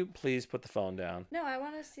 Can you please put the phone down? No, I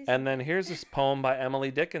want to see something. And then here's this poem by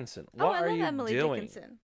Emily Dickinson. What are you Emily doing?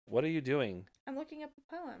 Dickinson. What are you doing? I'm looking up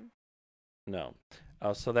a poem. No.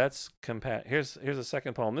 So that's here's a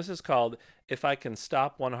second poem. This is called If I Can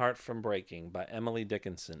Stop One Heart from Breaking by Emily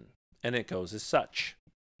Dickinson. And it goes as such.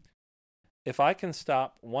 If I can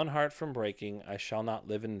stop one heart from breaking, I shall not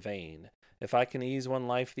live in vain. If I can ease one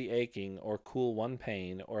life the aching, or cool one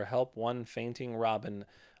pain, or help one fainting robin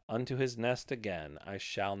unto his nest again, I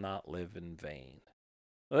shall not live in vain.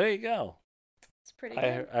 Well, there you go. It's pretty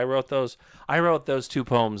good. I wrote those two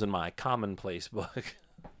poems in my commonplace book.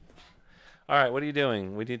 All right, what are you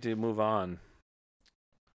doing? We need to move on.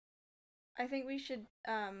 I think we should.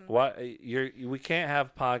 We can't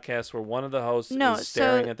have podcasts where one of the hosts is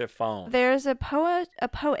staring at their phone. There's a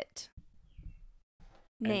poet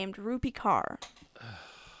named Rupi Kaur,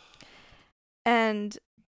 and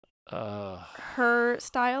her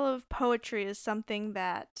style of poetry is something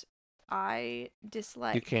that I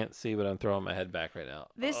dislike. You can't see, but I'm throwing my head back right now.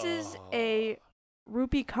 This is a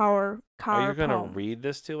Rupi Kaur car Are you going to poem. read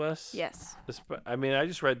this to us? Yes. I mean, I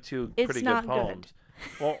just read two It's pretty not good poems.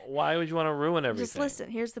 Well, why would you want to ruin everything? Just listen.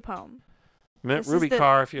 Here's the poem. Ruby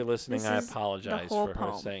Carr, if you're listening, I this is the apologize whole for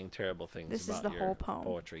her poem. saying terrible things This is about the your whole poem.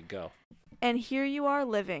 poetry. Go. And here you are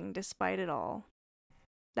living despite it all.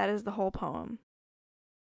 That is the whole poem.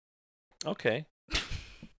 Okay.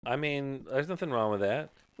 I mean, there's nothing wrong with that.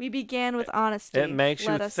 We began with honesty. It makes you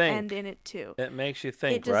Let us think. end in it too. It makes you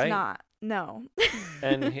think, it does right? not. No.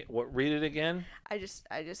 And what? Read it again. I just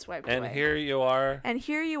swiped and away. And here you are. And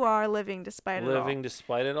here you are living despite it all. Living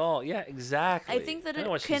despite it all. Yeah, exactly. I think that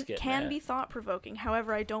it can be thought provoking.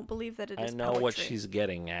 However, I don't believe that it is poetry. I know what she's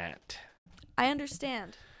getting at. I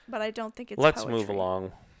understand, but I don't think it's Let's poetry.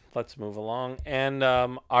 Let's move along. And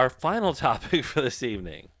our final topic for this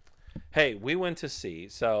evening. Hey, we went to see,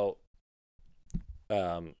 so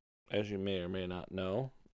as you may or may not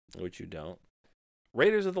know, which you don't,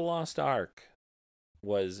 Raiders of the Lost Ark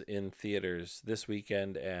was in theaters this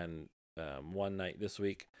weekend and one night this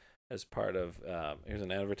week as part of, here's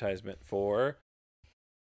an advertisement for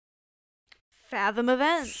Fathom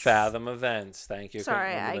Events. Fathom Events. Thank you.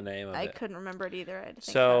 Sorry, I couldn't remember the name of I it. couldn't remember it either. I had to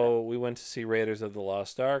think So we went to see Raiders of the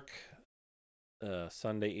Lost Ark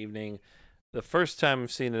Sunday evening. The first time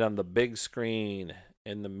I've seen it on the big screen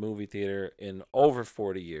in the movie theater in over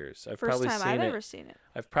 40 years. I've First time I've ever seen it.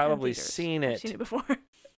 I've probably seen I've seen it before.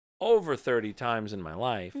 over 30 times in my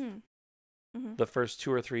life. Mm-hmm. The first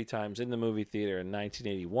 2 or 3 times in the movie theater in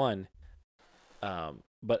 1981.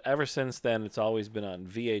 But ever since then, it's always been on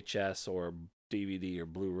VHS or DVD or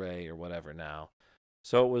Blu-ray or whatever now.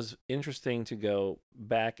 So it was interesting to go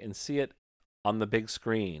back and see it on the big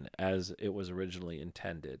screen as it was originally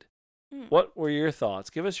intended. What were your thoughts?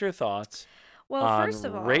 Give us your thoughts. Well, first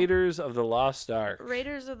of all, Raiders of the Lost Ark.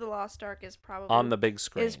 Raiders of the Lost Ark is probably on the big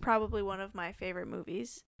screen. Is probably one of my favorite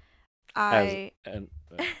movies. Me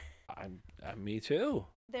too.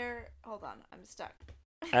 Hold on, I'm stuck.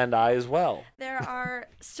 And I as well. There are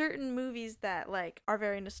certain movies that are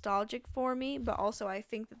very nostalgic for me, but also I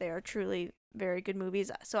think that they are truly very good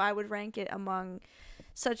movies. So I would rank it among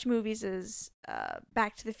such movies as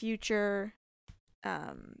Back to the Future,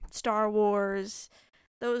 Star Wars,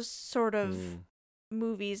 those sort of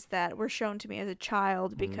movies that were shown to me as a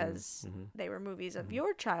child because they were movies of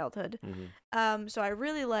your childhood. So I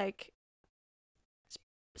really like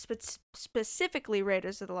specifically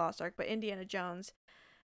Raiders of the Lost Ark, but Indiana Jones.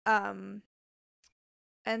 And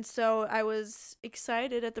so I was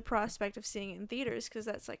excited at the prospect of seeing it in theaters because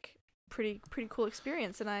that's pretty cool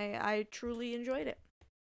experience, and I truly enjoyed it.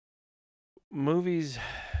 Movies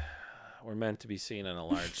were meant to be seen on a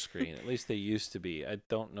large screen. At least they used to be. I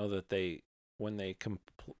don't know that when they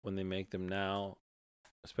make them now,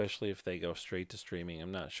 especially if they go straight to streaming,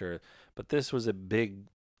 I'm not sure. But this was a big,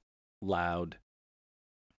 loud.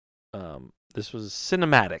 This was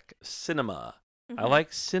cinema. I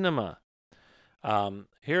like cinema.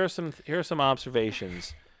 Here are some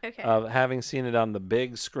observations of having seen it on the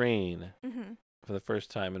big screen for the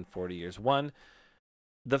first time in 40 years. One,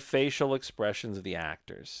 the facial expressions of the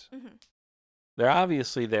actors. They're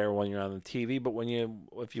obviously there when you're on the TV, but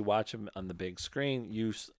if you watch them on the big screen,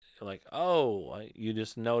 you just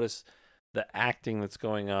notice the acting that's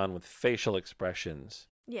going on with facial expressions.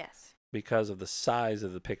 Yes. Because of the size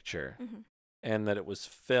of the picture. And that it was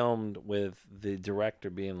filmed with the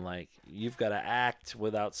director being like, you've got to act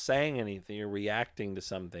without saying anything. You're reacting to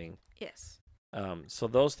something. Yes. So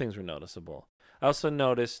those things were noticeable. I also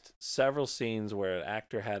noticed several scenes where an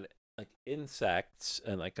actor had insects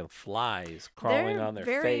and flies crawling on their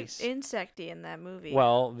face. They're very insecty in that movie.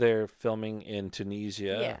 Well, they're filming in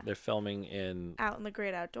Tunisia. Yeah. They're filming in... out in the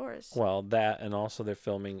great outdoors. Well, that, and also they're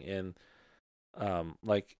filming in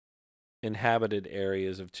inhabited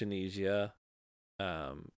areas of Tunisia.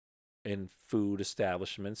 In food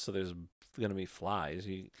establishments, so there's going to be flies,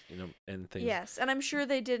 and things. Yes, and I'm sure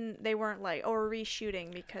they weren't we're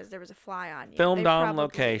reshooting because there was a fly on you. Filmed on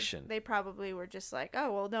location. They probably were just oh,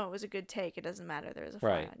 well, no, it was a good take. It doesn't matter. There was a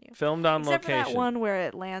fly on you. Filmed on Except location. Except for that one where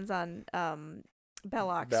it lands on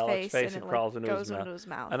Belloc's face and it crawls goes into his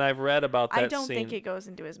mouth. And I've read about that scene. I don't think it goes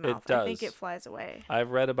into his mouth. It does. I think it flies away.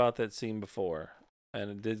 I've read about that scene before,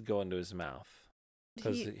 and it did go into his mouth.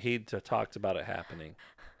 Because he talked about it happening.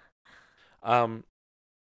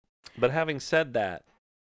 But having said that,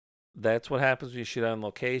 that's what happens when you shoot on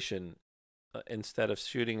location. Instead of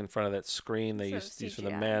shooting in front of that screen they used to use for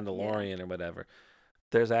the Mandalorian or whatever.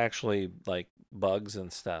 There's actually bugs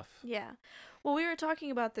and stuff. Yeah. Well, we were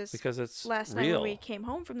talking about this because it's last real. night when we came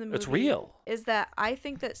home from the movie. It's real. Is that I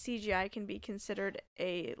think that CGI can be considered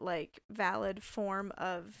a valid form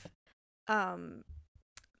of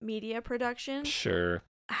media production. Sure.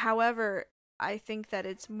 However, I think that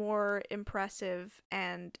it's more impressive,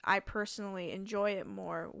 and I personally enjoy it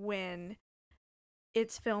more when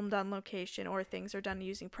it's filmed on location or things are done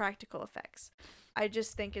using practical effects. I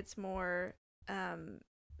just think it's more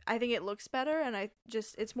I think it looks better, and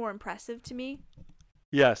it's more impressive to me.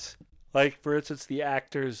 Yes. Like, for instance, the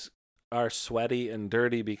actors are sweaty and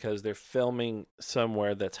dirty because they're filming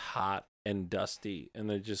somewhere that's hot and dusty, and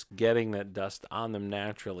they're just getting that dust on them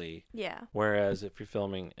naturally. Yeah. Whereas if you're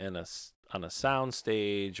filming on a sound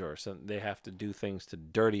stage or something, they have to do things to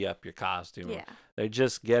dirty up your costume. Yeah. They're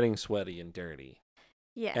just getting sweaty and dirty.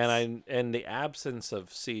 Yes. And the absence of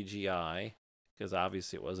CGI, because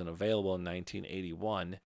obviously it wasn't available in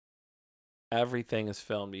 1981, everything is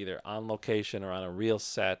filmed either on location or on a real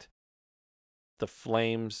set. The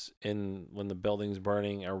flames when the building's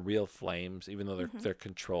burning are real flames, even though they're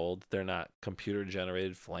controlled. They're not computer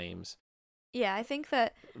generated flames. Yeah, I think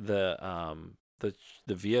that the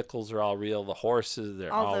vehicles are all real. The horses,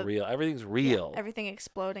 they're all real. Everything's real. Yeah, everything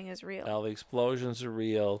exploding is real. All the explosions are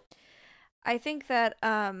real. I think that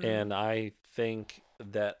and I think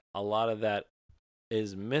that a lot of that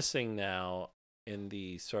is missing now in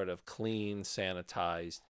the sort of clean,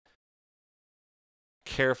 sanitized,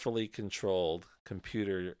 carefully controlled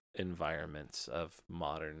computer environments of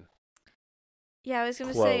modern. Yeah, I was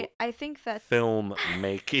going to say, I think that film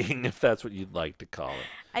making, if that's what you'd like to call it.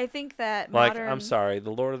 I think that modern... I'm sorry, the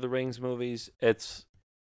Lord of the Rings movies,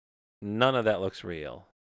 none of that looks real.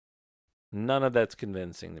 None of that's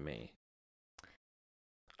convincing to me.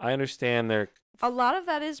 I understand a lot of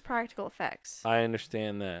that is practical effects. I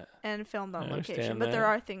understand that. And filmed on location, but there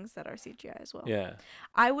are things that are CGI as well. Yeah.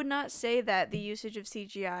 I would not say that the usage of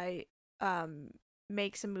CGI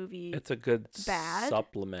makes a movie it's a good bad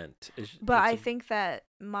supplement. But I think that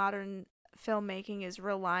modern filmmaking is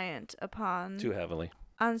reliant upon too heavily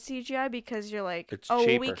on CGI because you're like, it's oh,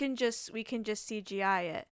 cheaper. we can just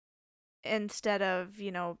CGI it instead of,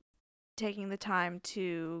 taking the time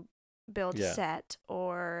to build a set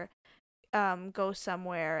or go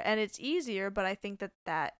somewhere. And it's easier, but I think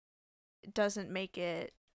that doesn't make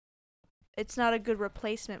it. It's not a good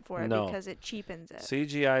replacement for it because it cheapens it.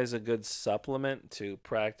 CGI is a good supplement to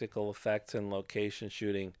practical effects and location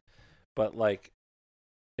shooting. But, like,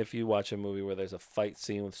 if you watch a movie where there's a fight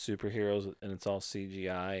scene with superheroes and it's all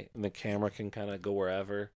CGI and the camera can kind of go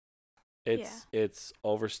wherever, it's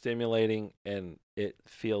overstimulating and it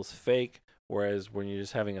feels fake. Whereas when you're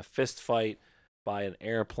just having a fist fight by an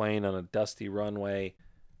airplane on a dusty runway,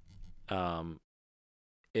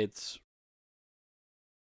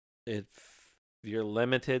 you're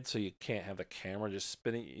limited, so you can't have the camera just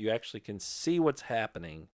spinning. You actually can see what's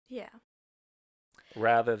happening. Yeah.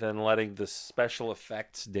 Rather than letting the special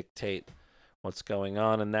effects dictate what's going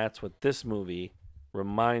on. And that's what this movie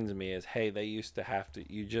reminds me is, hey, they used to have to,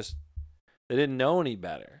 they didn't know any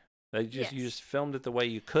better. You just filmed it the way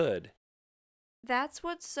you could. That's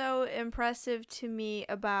what's so impressive to me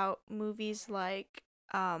about movies like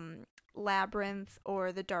Labyrinth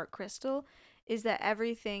or The Dark Crystal is that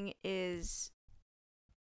everything is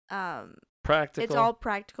practical. It's all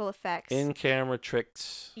practical effects. In-camera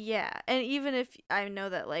tricks. Yeah. And even if I know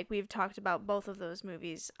that, like, we've talked about both of those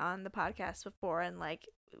movies on the podcast before, and, like,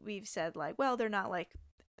 we've said, like, well, they're not, like,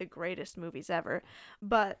 the greatest movies ever,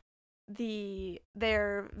 but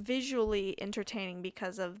they're visually entertaining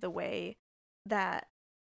because of the way that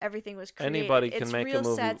everything was created. Anybody can make a movie. It's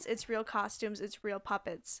real sets, it's real costumes, it's real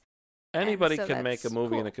puppets. Anybody can make a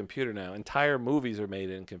movie in a computer now. Entire movies are made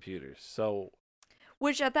in computers. So,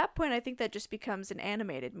 which at that point, I think that just becomes an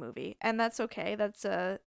animated movie, and that's okay. That's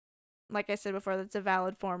like I said before, that's a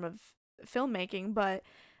valid form of filmmaking. But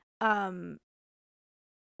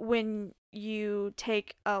when you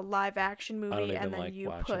take a live action movie and then like you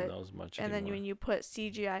when you put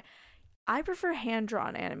CGI, I prefer hand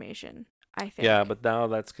drawn animation. I think. Yeah, but now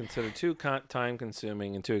that's considered too time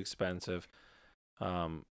consuming and too expensive.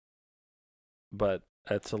 But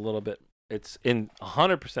that's a little bit. It's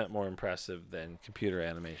 100% more impressive than computer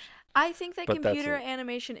animation. I think that computer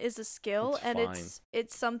animation is a skill, and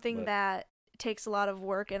it's something that takes a lot of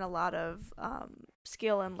work and a lot of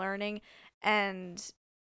skill and learning, and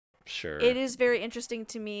sure, it is very interesting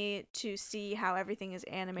to me to see how everything is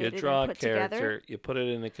animated and put together. You draw a character, you put it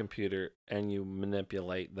in a computer, and you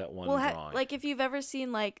manipulate that one drawing. Like if you've ever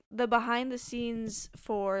seen like the behind the scenes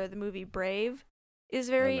for the movie Brave. Is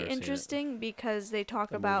very interesting because they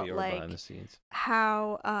talk about like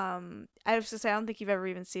how I was to say I don't think you've ever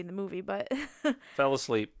even seen the movie, but fell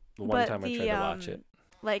asleep the one time I tried to watch it.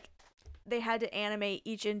 Like they had to animate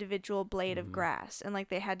each individual blade of grass, and like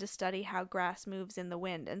they had to study how grass moves in the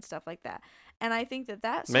wind and stuff like that. And I think that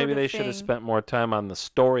sort Maybe of they thing, should have spent more time on the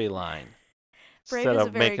storyline Brave instead is a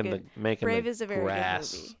of very making good making Brave the is a very good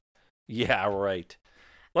grass. movie. Yeah, right.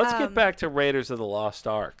 Let's get back to Raiders of the Lost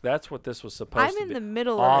Ark. That's what this was supposed to be. I'm in the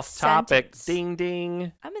middle Off of a topic. sentence. Ding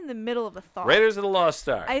ding. I'm in the middle of a thought. Raiders of the Lost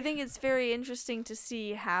Ark. I think it's very interesting to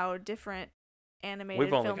see how different animated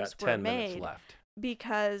We've only films got were 10 made minutes left.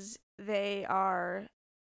 because they can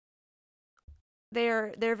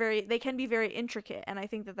be very intricate, and I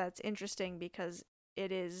think that that's interesting because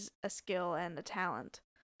it is a skill and a talent.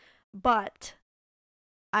 But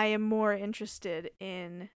I am more interested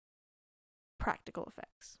in practical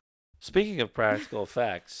effects. Speaking of practical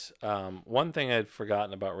effects, one thing I'd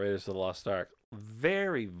forgotten about Raiders of the Lost Ark,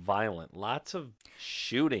 very violent, lots of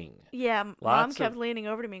shooting. Yeah, Mom kept leaning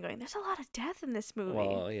over to me going, "There's a lot of death in this movie."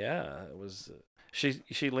 Well, yeah, it was.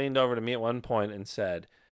 She leaned over to me at one point and said,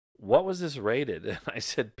 "What was this rated?" And I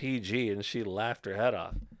said PG, and she laughed her head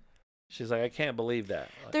off. She's like, "I can't believe that."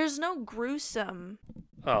 There's no gruesome.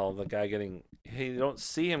 Oh, the guy getting. You don't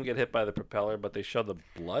see him get hit by the propeller, but they show the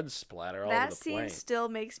blood splatter all over the plane. That scene still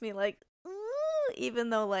makes me like, ooh, even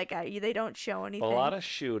though like they don't show anything. A lot of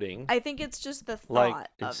shooting. I think it's just the thought like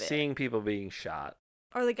of it. Seeing people being shot.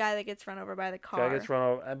 Or the guy that gets run over by the car. Guy gets run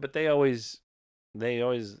over, but they always,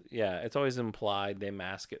 yeah, it's always implied. They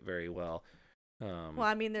mask it very well. Well,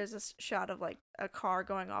 I mean, there's a shot of like a car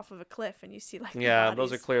going off of a cliff, and you see like yeah,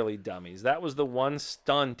 those are clearly dummies. That was the one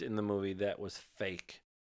stunt in the movie that was fake.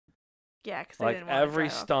 Yeah, because like every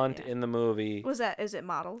stunt in the movie. Is it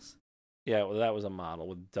models? Yeah, well, that was a model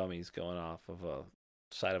with dummies going off of a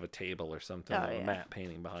side of a table or something, with a matte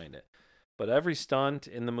painting behind it. But every stunt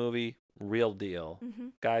in the movie, real deal. Mm-hmm.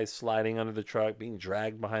 Guys sliding under the truck, being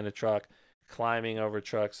dragged behind a truck, climbing over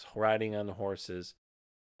trucks, riding on the horses.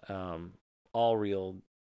 All real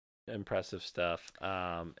impressive stuff.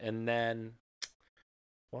 And then,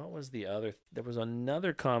 what was the other? There was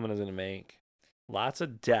another comment I was going to make. Lots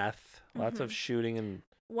of death, lots of shooting. And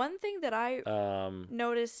one thing that I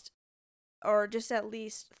noticed, or just at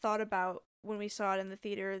least thought about when we saw it in the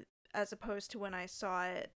theater, as opposed to when I saw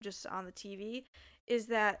it just on the TV, is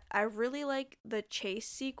that I really like the chase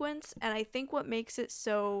sequence, and I think what makes it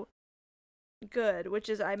so good, which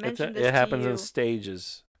is I mentioned this to you. It happens in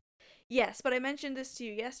stages. Yes, but I mentioned this to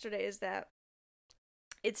you yesterday, is that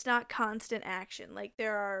it's not constant action. Like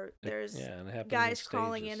there's guys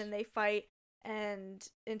crawling in and they fight, and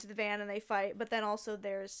into the van and they fight, but then also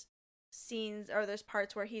there's there's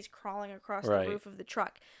parts where he's crawling across the roof of the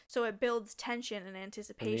truck, so it builds tension and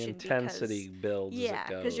anticipation. And the intensity builds. Yeah,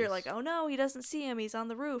 because you're like, oh no, he doesn't see him, he's on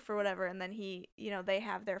the roof or whatever, and then they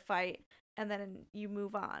have their fight, and then you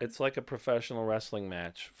move on. It's like a professional wrestling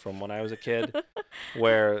match from when I was a kid,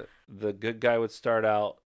 where the good guy would start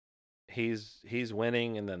out, he's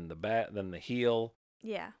winning, and then the heel,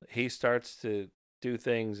 he starts to do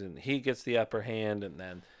things, and he gets the upper hand, and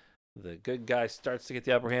then the good guy starts to get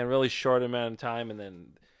the upper hand really short amount of time, and then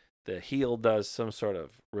the heel does some sort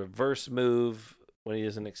of reverse move when he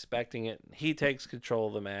isn't expecting it. He takes control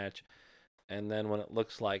of the match, and then when it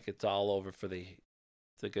looks like it's all over for the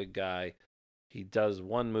good guy, he does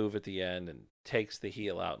one move at the end and takes the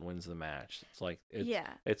heel out and wins the match. It's like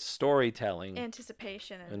it's storytelling,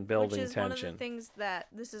 anticipation, and building which is tension. One of the things that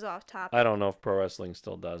this is off topic. I don't know if pro wrestling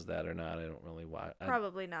still does that or not. I don't really watch.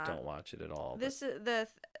 Probably not. Don't watch it at all. This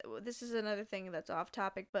is another thing that's off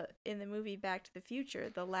topic, but in the movie Back to the Future,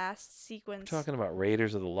 the last sequence. We're talking about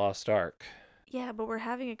Raiders of the Lost Ark. Yeah, but we're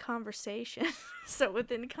having a conversation. So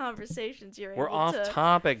within conversations, we're off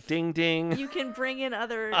topic. Ding ding. You can bring in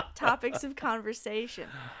other topics of conversation.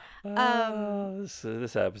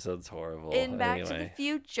 This episode's horrible. In Back to the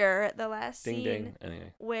Future, the last ding, scene ding.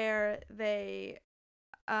 Anyway. where they,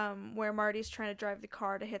 where Marty's trying to drive the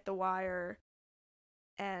car to hit the wire,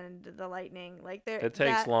 and the lightning, like it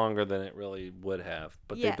takes longer than it really would have,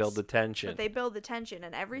 but they build the tension.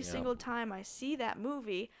 And every single time I see that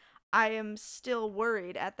movie, I am still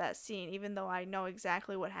worried at that scene, even though I know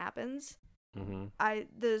exactly what happens. Mm-hmm.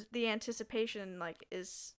 The anticipation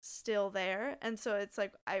is still there, and so it's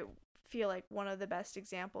like I feel like one of the best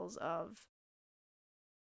examples of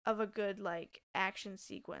a good action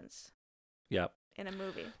sequence. Yep. In a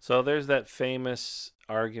movie. So there's that famous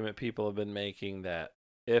argument people have been making that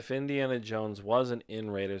if Indiana Jones wasn't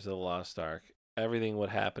in Raiders of the Lost Ark, everything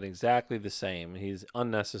would happen exactly the same. He's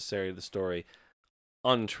unnecessary to the story.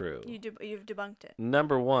 Untrue. You've debunked it.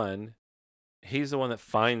 Number one, he's the one that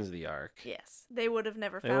finds the Ark. Yes, they would have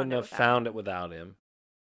never found it. They wouldn't have found it without him.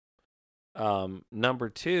 Number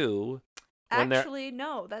two, actually,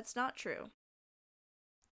 no, that's not true.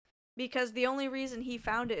 Because the only reason he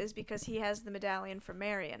found it is because he has the medallion from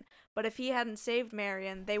Marion. But if he hadn't saved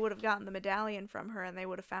Marion, they would have gotten the medallion from her and they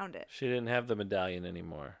would have found it. She didn't have the medallion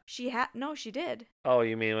anymore. No, she did. Oh,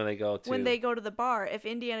 you mean when they go to... When they go to the bar, if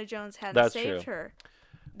Indiana Jones hadn't saved her,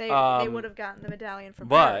 they would have gotten the medallion from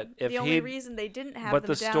her. The only reason they didn't have the medallion... But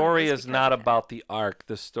the story is not about the Ark.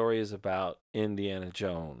 The story is about Indiana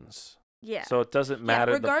Jones. Yeah. So it doesn't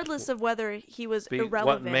matter. Regardless of whether he was irrelevant.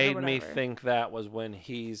 What made me think that was when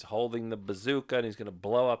he's holding the bazooka and he's going to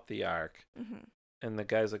blow up the Ark. Mm-hmm. And the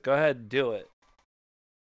guy's like, go ahead, do it.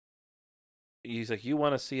 He's like, you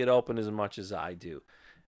want to see it open as much as I do.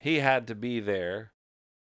 He had to be there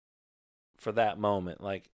for that moment.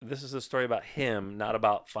 Like, this is a story about him, not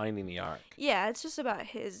about finding the Ark. Yeah, it's just about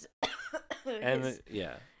his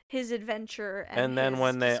his adventure and then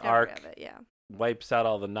when the Ark wipes out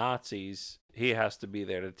all the Nazis, he has to be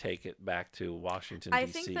there to take it back to Washington, D.C. I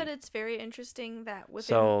think that it's very interesting that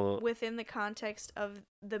within the context of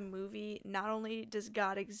the movie, not only does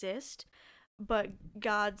God exist, but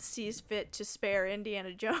God sees fit to spare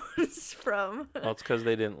Indiana Jones from... Well, it's because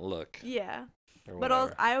they didn't look. Yeah. But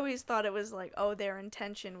I always thought it was like, oh, their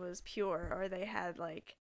intention was pure, or they had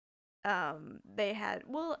like...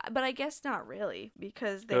 but I guess not really,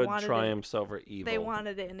 because they wanted triumphs over evil. They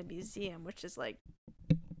wanted it in a museum, which is like,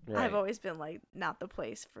 right. I've always been like, not the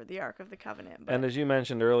place for the Ark of the Covenant. But... And as you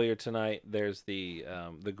mentioned earlier tonight, there's the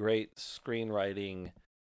great screenwriting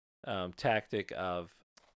tactic of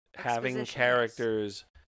having characters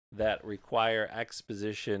that require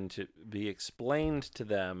exposition to be explained to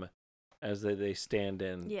them as they stand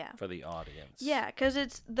in for the audience. Yeah, because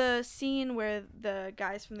it's the scene where the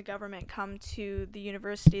guys from the government come to the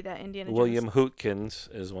university that Indiana Jones... William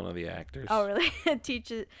Hootkins is one of the actors. Oh, really?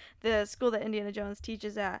 Teaches the school that Indiana Jones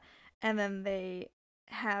teaches at, and then they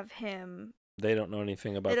have him... They don't know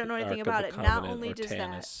anything about it. Not only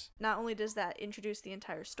does that introduce the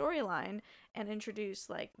entire storyline and introduce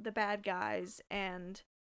like the bad guys and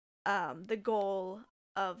the goal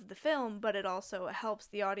of the film, but it also helps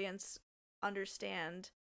the audience understand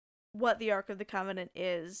what the Ark of the Covenant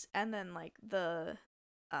is, and then like the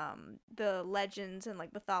legends and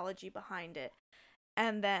like mythology behind it,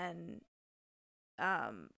 and then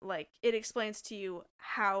like it explains to you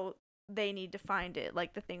how they need to find it,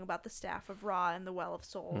 like the thing about the Staff of Ra and the Well of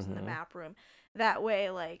Souls and the map room. That way,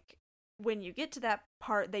 like when you get to that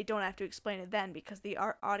part, they don't have to explain it then, because the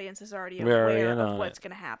audience is already aware of what's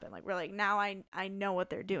going to happen. Like, we're like, now I know what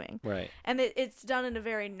they're doing. Right. And it's done in a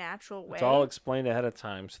very natural way. It's all explained ahead of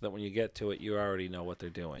time so that when you get to it, you already know what they're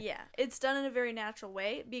doing. Yeah. It's done in a very natural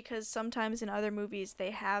way, because sometimes in other movies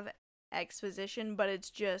they have exposition, but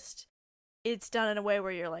it's done in a way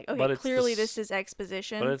where you're like, okay, clearly this is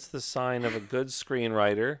exposition. But it's the sign of a good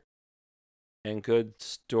screenwriter and good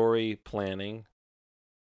story planning,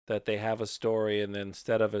 that they have a story, and then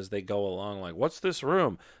instead of as they go along, like, what's this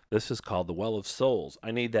room? This is called the Well of Souls.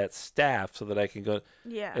 I need that staff so that I can go.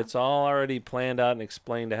 Yeah. It's all already planned out and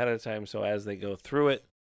explained ahead of time, so as they go through it,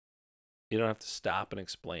 you don't have to stop and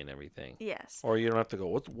explain everything. Yes. Or you don't have to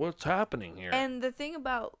go, what's happening here? And the thing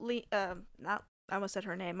about I almost said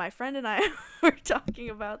her name. My friend and I were talking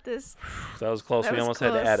about this. That was close. We almost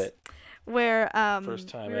had to add it. Where First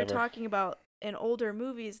time we were ever. talking about in older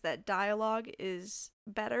movies that dialogue is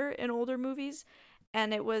better in older movies,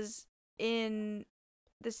 and it was in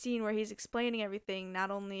the scene where he's explaining everything.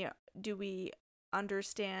 Not only do we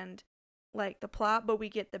understand like the plot, but we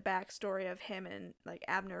get the backstory of him and like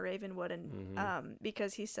Abner Ravenwood, and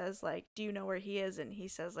because he says like, do you know where he is? And he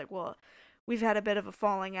says like, well, we've had a bit of a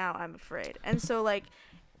falling out, I'm afraid. And so like,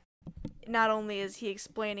 not only is he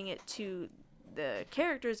explaining it to the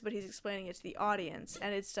characters, but he's explaining it to the audience,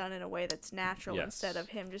 and it's done in a way that's natural. Yes. Instead of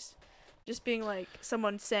him just being like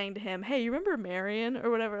someone saying to him, hey, you remember Marion or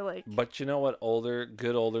whatever. Like, but you know what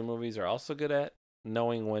good older movies are also good at?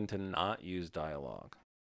 Knowing when to not use dialogue.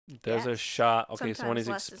 There's a shot. Okay, so when he's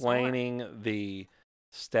explaining the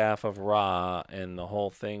Staff of Ra and the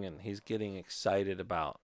whole thing, and he's getting excited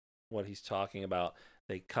about what he's talking about,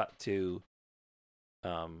 they cut to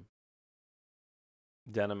Denham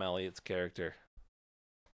Elliott's character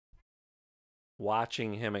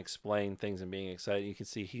watching him explain things and being excited. You can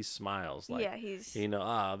see he smiles like, he's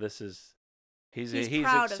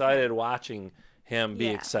excited watching him be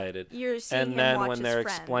excited. You're seeing and him then watch when his they're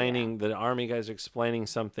friend, explaining, the army guys are explaining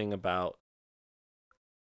something about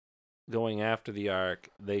going after the Ark,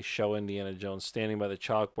 they show Indiana Jones standing by the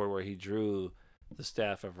chalkboard where he drew the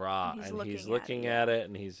Staff of Ra, and he's looking at it,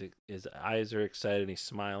 and his eyes are excited, and he's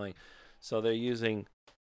smiling. So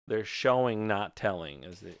they're showing, not telling.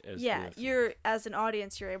 You're as an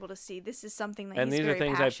audience, you're able to see this is something that. And he's these very are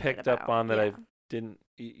things I picked about. up on that I didn't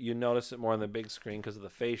you notice it more on the big screen because of the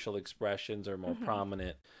facial expressions are more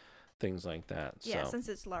prominent, things like that. Yeah, so. since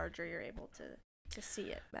it's larger, you're able to see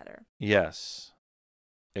it better. Yes,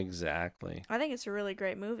 exactly. I think it's a really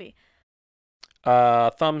great movie.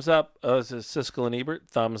 Thumbs up. This is Siskel and Ebert.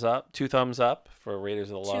 Thumbs up. 2 thumbs up for Raiders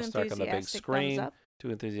of the Lost Ark on the big screen. 2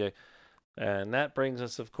 enthusiastic. And that brings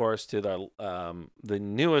us, of course, to the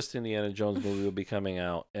newest Indiana Jones movie will be coming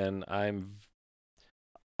out, and I'm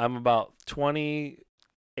about 20-80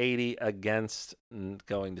 against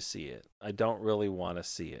going to see it. I don't really want to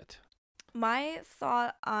see it. My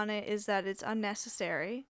thought on it is that it's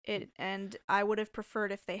unnecessary. And I would have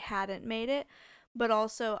preferred if they hadn't made it. But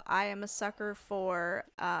also, I am a sucker for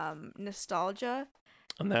nostalgia.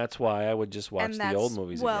 And that's why I would just watch the old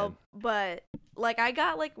movies again. But, like, I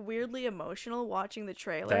got, like, weirdly emotional watching the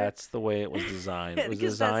trailer. That's the way it was designed. It was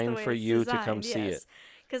designed for you to come see it.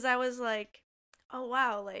 Because I was like, oh,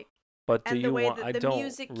 wow, like, but and the way that the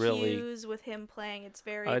music cues with him playing, it's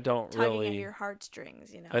very tugging at your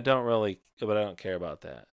heartstrings, you know? But I don't care about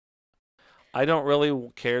that. I don't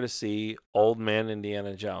really care to see old man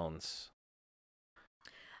Indiana Jones.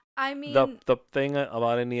 I mean, the thing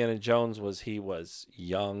about Indiana Jones was he was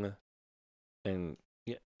young, and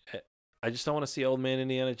I just don't want to see old man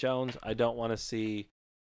Indiana Jones. I don't want to see.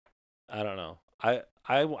 I don't know.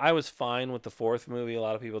 I was fine with the fourth movie. A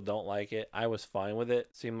lot of people don't like it. I was fine with it.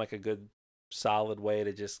 Seemed like a good, solid way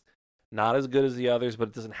to just not as good as the others, but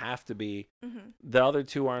it doesn't have to be. The other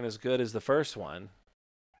two aren't as good as the first one.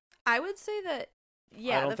 I would say that.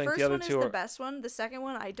 Yeah, the first one is the best one. The second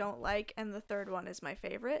one I don't like, and the third one is my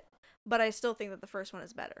favorite. But I still think that the first one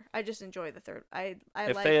is better. I just enjoy the third.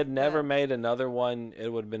 If they had never made another one, it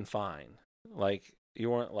would have been fine. Like, you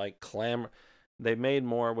weren't like clamor. They made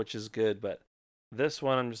more, which is good. But this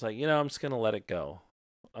one, I'm just like, I'm just gonna let it go.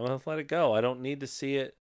 I'm gonna let it go. I don't need to see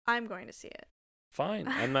it. I'm going to see it. Fine.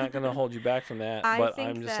 I'm not gonna hold you back from that. But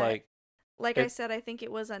I'm just like I said, I think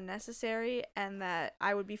it was unnecessary, and that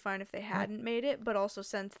I would be fine if they hadn't made it. But also,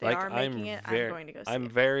 since they are making it, I'm going to go see it. I'm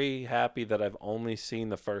very happy that I've only seen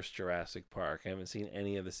the first Jurassic Park. I haven't seen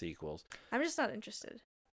any of the sequels. I'm just not interested.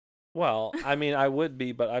 Well, I mean, I would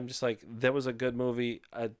be, but I'm just like, that was a good movie.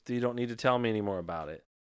 You don't need to tell me any more about it.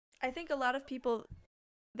 I think a lot of people,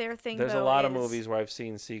 there's a lot of movies where I've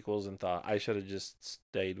seen sequels and thought I should have just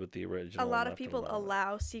stayed with the original. A lot of people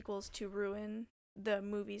allow sequels to ruin the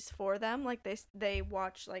movies for them. Like they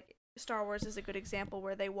watch, like, Star Wars is a good example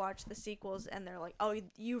where they watch the sequels and they're like, oh,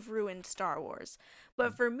 you've ruined Star Wars.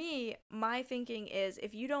 But for me, my thinking is,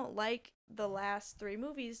 if you don't like the last 3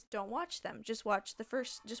 movies, don't watch them. Just watch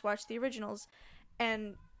the originals.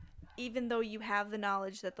 And even though you have the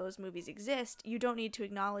knowledge that those movies exist, you don't need to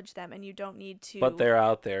acknowledge them, and you don't need to. But they're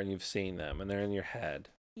out there and you've seen them and they're in your head.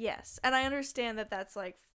 Yes. And I understand that that's,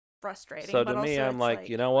 like, frustrating. So to me, I'm like,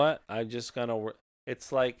 you know what? I'm just gonna.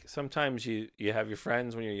 It's like sometimes you have your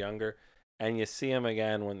friends when you're younger, and you see them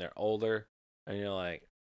again when they're older, and you're like,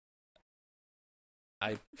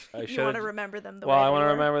 I should. You want to remember them the way. Well, I want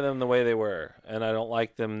to remember them the way they were, and I don't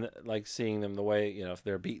like them like seeing them the way if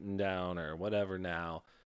they're beaten down or whatever. Now,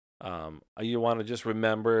 you want to just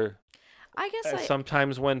remember. I guess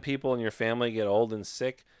sometimes when people in your family get old and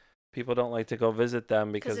sick, people don't like to go visit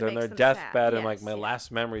them because they're on their deathbed, and like my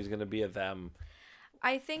last memory is going to be of them.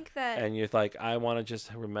 I think that. And you're like, I want to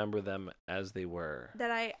just remember them as they were. That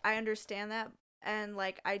I understand that, and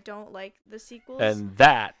like I don't like the sequels. And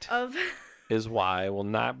that is why I will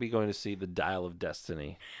not be going to see The Dial of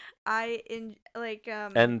Destiny. And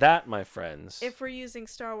that, my friends. If we're using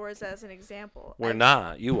Star Wars as an example. We're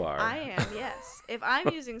not. You are. I am, yes. If I'm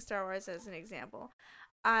using Star Wars as an example,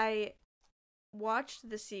 I watched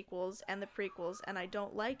the sequels and the prequels, and I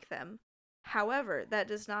don't like them. However, that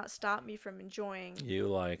does not stop me from enjoying the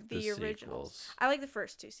originals. Sequels. I like the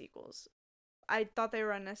first 2 sequels. I thought they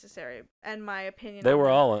were unnecessary, and my opinion. They were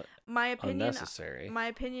all unnecessary. My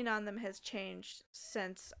opinion on them has changed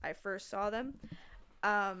since I first saw them.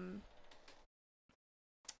 But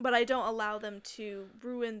I don't allow them to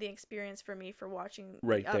ruin the experience for me for watching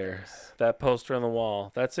right the there. Others. That poster on the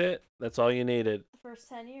wall. That's it. That's all you needed. The first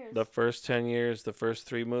 10 years. The first 10 years, the first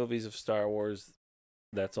 3 movies of Star Wars.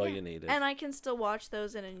 That's all you needed. And I can still watch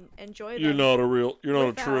those and enjoy them. You're not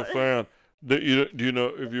a true fan. Do you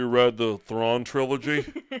know if you read the Thrawn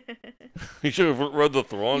trilogy? You should have read the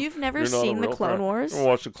Thrawn. You've never seen the Clone Wars? You never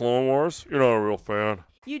watched the Clone Wars? You're not a real fan.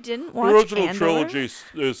 You didn't watch the original Andor? trilogy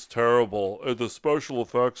is terrible. The special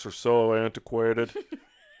effects are so antiquated.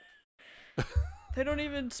 They don't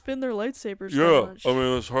even spin their lightsabers. Yeah, much. I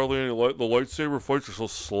mean, there's hardly any the lightsaber fights are so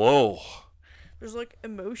slow. There's like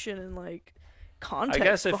emotion and like context I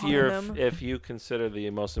guess behind them. if you consider the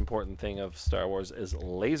most important thing of Star Wars is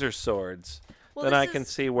laser swords, Well, then this I is- can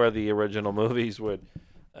see where the original movies would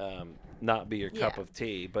not be your cup Yeah. of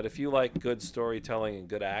tea. But if you like good storytelling and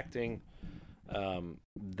good acting,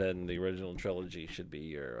 then the original trilogy should be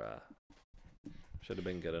your should have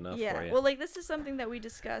been good enough for you. Well, like this is something that we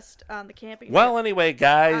discussed on the camping Well, trip. anyway,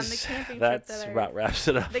 guys, On the camping trip that's that I- about wraps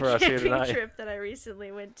it up The for us here camping tonight. trip that I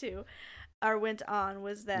recently went on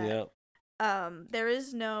was that Yep. there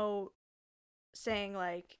is no saying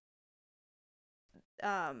like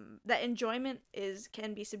that enjoyment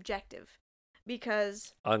can be subjective,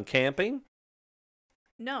 because On camping?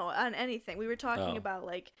 no, on anything. We were talking Oh. about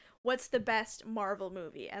like what's the best Marvel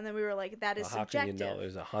movie, and then we were like that is Well, how can subjective. you know?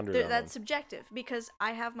 There's 100 of them. That's subjective, because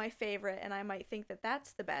I have my favorite and I might think that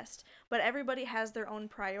that's the best, but everybody has their own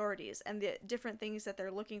priorities and the different things that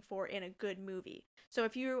they're looking for in a good movie. So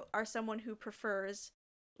if you are someone who prefers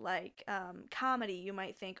like comedy, you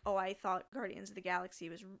might think, oh, I thought Guardians of the Galaxy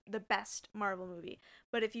was the best Marvel movie.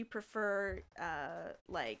 But if you prefer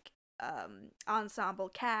like ensemble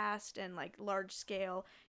cast and like large scale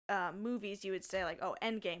movies, you would say like, oh,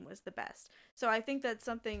 Endgame was the best. So I think that's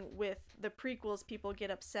something with the prequels. People get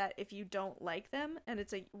upset if you don't like them, and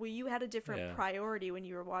it's like, well, you had a different priority when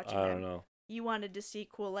you were watching them. I don't know. You wanted to see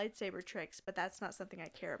cool lightsaber tricks, but that's not something I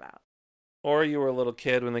care about. Or you were a little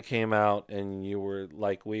kid when they came out, and you were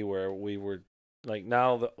like we were. We were like,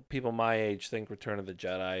 now the people my age think Return of the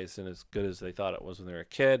Jedi isn't as good as they thought it was when they were a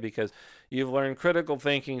kid, because you've learned critical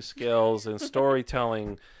thinking skills and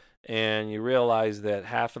storytelling, and you realize that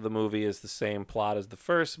half of the movie is the same plot as the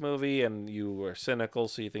first movie, and you were cynical,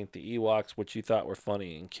 so you think the Ewoks, which you thought were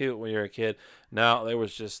funny and cute when you were a kid, now they were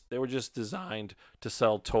just designed to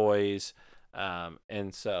sell toys,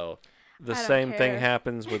 and so the I don't same thing care.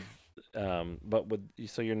 happens with. But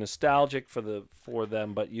so you're nostalgic for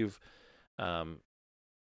them, but you've,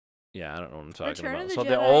 yeah, I don't know what I'm talking Return about. of the So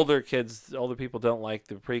Jedi- the older people don't like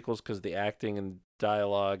the prequels because the acting and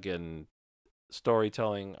dialogue and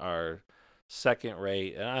storytelling are second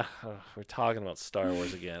rate. We're talking about Star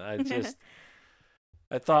Wars again.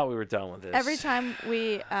 I thought we were done with this. Every time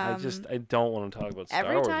we I don't want to talk about Star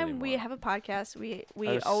Wars every time anymore. we have a podcast, we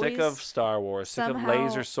I'm always sick of Star Wars, sick of somehow-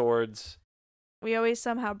 laser swords. we always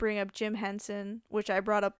somehow bring up Jim Henson, which I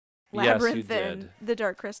brought up Yes, you Labyrinth did. and The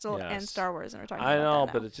Dark Crystal and Yes. Star Wars, and we're talking I about know,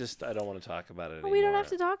 that but now. it's just I don't want to talk about it anymore. Well, we don't have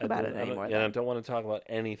to talk about it anymore, I then. don't want to talk about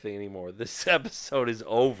anything anymore. This episode is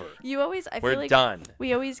over. I We're feel like done.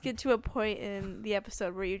 we always get to a point in the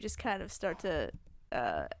episode where you just kind of start to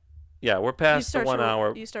Yeah, we're past the 1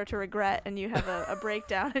 hour. You start to regret, and you have a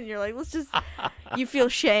breakdown, and you're like, you feel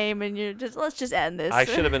shame, and let's just end this. I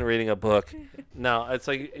should have been reading a book. No, it's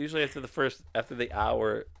like usually after the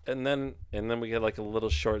hour, and then we get like a little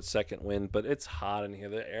short second wind, but it's hot in here.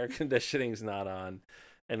 The air conditioning's not on,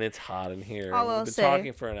 and it's hot in here. All and I'll we've been say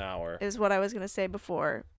talking for an hour. is what I was going to say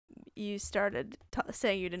before you started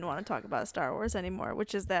saying you didn't want to talk about Star Wars anymore,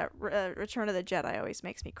 which is that Return of the Jedi always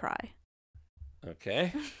makes me cry.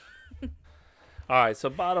 Okay. All right, so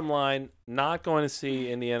bottom line, not going to see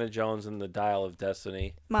Indiana Jones and the Dial of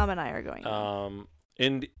Destiny. Mom and I are going.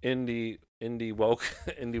 Indie woke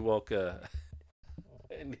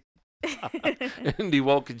Indie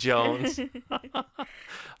woke Jones.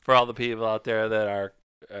 For all the people out there that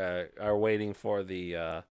are waiting for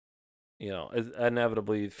the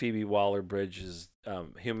inevitably Phoebe Waller-Bridge is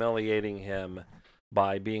humiliating him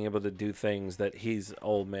by being able to do things that he's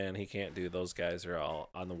old man, he can't do. Those guys are all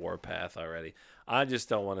on the warpath already. I just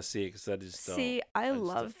don't want to see it because I just don't. See, I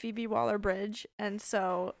love Phoebe Waller-Bridge, and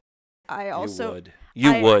so I also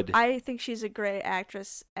you would. I think she's a great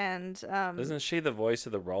actress, and Isn't she the voice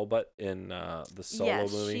of the robot in the Solo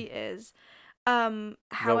movie? Yes, she is.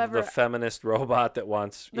 However, the feminist robot that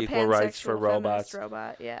wants the equal rights for pansexual robots. feminist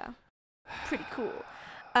robot, yeah, pretty cool.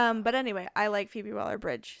 But anyway, I like Phoebe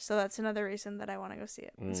Waller-Bridge, so that's another reason that I want to go see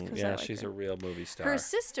it. Yeah, she's a real movie star. Her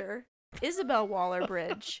sister, Isabel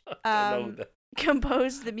Waller-Bridge, I know that.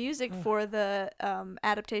 composed the music for the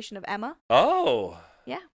adaptation of Emma. Oh.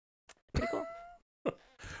 Yeah, pretty cool.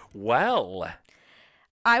 Well,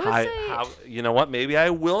 I would say, you know what? Maybe I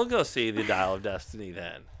will go see the Dial of Destiny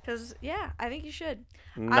then. Because I think you should.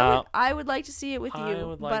 No, I would like to see it with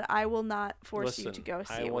you, like, but I will not force you listen, to go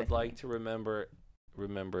see I it with would like me. to remember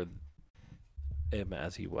him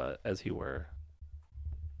as he were.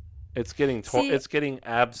 It's getting it's getting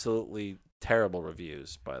absolutely terrible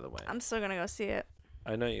reviews, by the way. I'm still gonna go see it.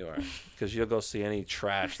 I know you are, because you'll go see any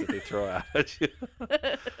trash that they throw out at you.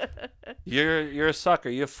 You're a sucker.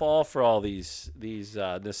 You fall for all these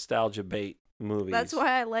nostalgia bait movies. That's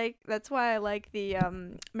why I like the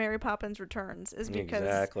Mary Poppins Returns is because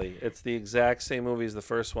exactly. It's the exact same movie as the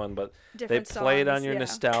first one, but different they played songs, on your yeah.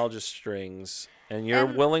 nostalgia strings, and you're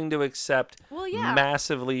And- willing to accept Well, yeah.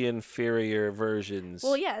 massively inferior versions.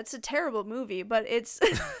 Well, yeah, it's a terrible movie, but it's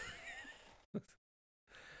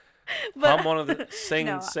hum one of the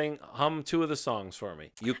No. hum two of the songs for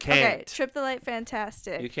me. You can't. Okay, Trip the Light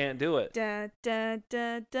Fantastic. You can't do it. Da, da,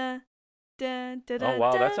 da, da. Da, da, Oh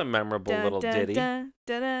wow, that's a memorable little ditty.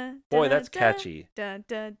 Boy, that's catchy. You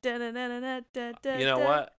know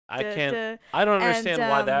what? I can't. I don't understand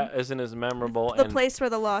why that isn't as memorable The and Place Where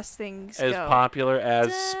the Lost Things as Go. popular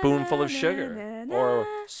as Spoonful of Sugar or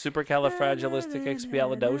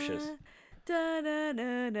Supercalifragilisticexpialidocious.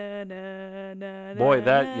 Boy,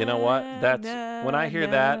 that, you know what? That's when I hear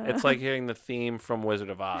that, it's like hearing the theme from Wizard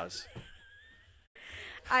of Oz.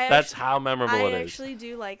 That's how memorable it is. I actually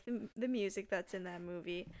do like the music that's in that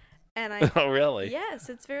movie, and I. Oh really? Yes,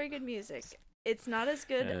 it's very good music. It's not as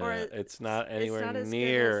good, or it's not anywhere it's not as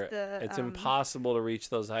near. Good as the, it's impossible to reach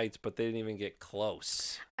those heights, but they didn't even get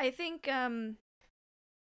close. I think,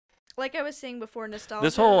 like I was saying before, nostalgia.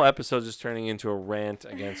 This whole episode is just turning into a rant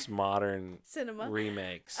against modern cinema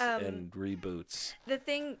remakes and reboots. The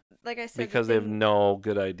thing, like I said, because they have no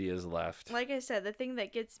good ideas left. Like I said, the thing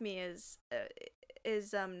that gets me is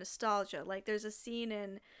nostalgia. Like there's a scene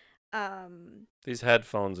in these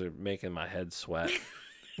headphones are making my head sweat.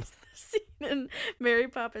 Scene in Mary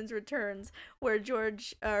Poppins Returns where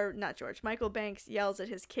Michael Banks yells at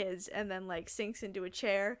his kids and then like sinks into a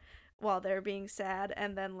chair while they're being sad,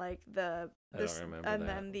 and then like the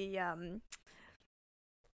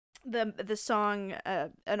song,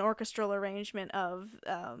 an orchestral arrangement of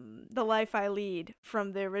The Life I Lead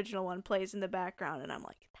from the original one plays in the background, and I'm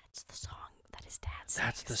like, that's the song that his dad sings.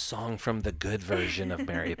 That's the song from the good version of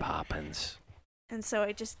Mary Poppins. And so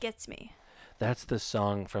it just gets me. That's the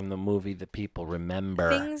song from the movie that people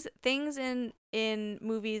remember. Things in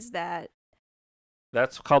movies that.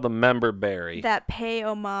 That's called a Memberberry. That pay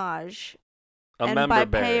homage. And by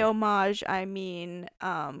pay homage, I mean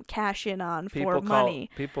cash in on money.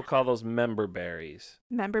 People call those Memberberries.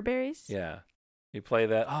 Memberberries? Yeah. You play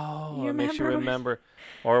that. Oh, it makes you remember.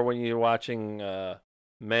 Or when you're watching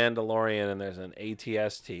Mandalorian and there's an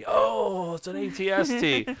ATST. Oh, it's an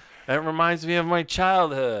ATST. That reminds me of my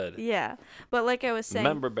childhood. Yeah. But like I was saying,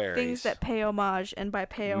 Memberberries. Things that pay homage, and by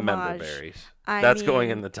pay homage, Memberberries. I That's mean,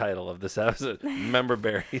 going in the title of this episode.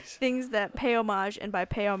 Memberberries. Things that pay homage, and by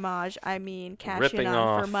pay homage, I mean cash ripping in on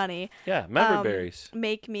off. For money. Yeah, Memberberries.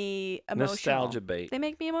 Make me emotional. Nostalgia bait. They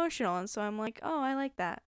make me emotional, and so I'm like, oh, I like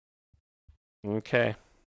that. Okay.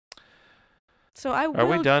 So are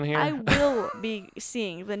we done here? I will be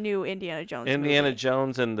seeing the new Indiana Jones movie.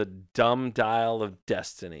 Jones and the Dumb Dial of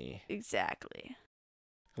Destiny. Exactly.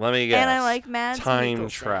 Let me guess. And I like Mads time Mikkelsen,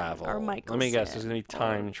 travel. Or Mikkelsen, Let me guess. There's going to be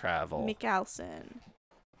time travel. Mikkelsen.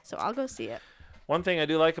 So I'll go see it. One thing I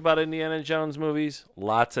do like about Indiana Jones movies,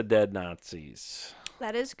 lots of dead Nazis.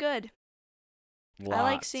 That is good. Lots. I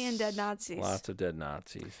like seeing dead Nazis. Lots of dead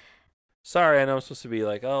Nazis. Sorry, I know I'm supposed to be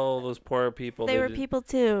like, oh, those poor people. They were people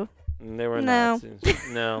too. They were Nazis.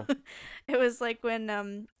 No. It was like when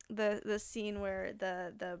the scene where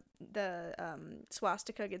the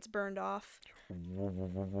swastika gets burned off.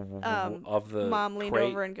 Of the mom leaned crate.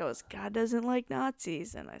 over and goes, God doesn't like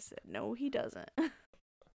Nazis, and I said, no, he doesn't.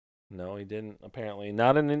 No, he didn't. Apparently,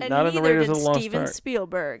 not in the neither Raiders did of the Lost Steven Ark.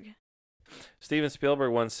 Spielberg. Steven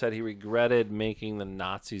Spielberg once said he regretted making the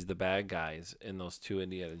Nazis the bad guys in those two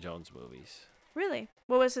Indiana Jones movies. Really?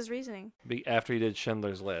 What was his reasoning? After he did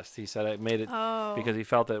Schindler's List, he said it made it because he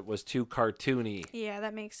felt it was too cartoony. Yeah,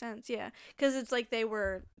 that makes sense. Yeah, because it's like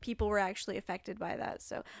people were actually affected by that.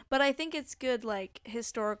 So, but I think it's good, like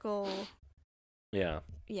historical. Yeah.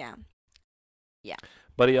 Yeah. Yeah.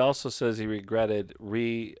 But he also says he regretted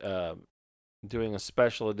doing a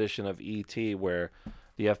special edition of E.T. where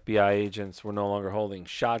the FBI agents were no longer holding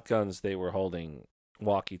shotguns; they were holding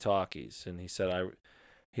walkie-talkies, and he said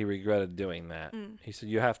he regretted doing that. He said,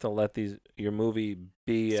 you have to let your movie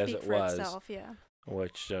be Speak as it for was. Itself, yeah.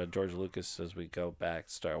 Which George Lucas, as we go back,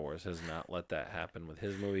 Star Wars has not let that happen with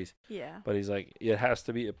his movies. Yeah. But he's like, it has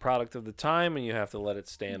to be a product of the time, and you have to let it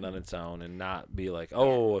stand on its own and not be like,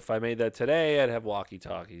 oh, if I made that today, I'd have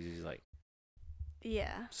walkie-talkies. He's like,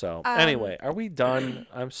 yeah. So, anyway, are we done?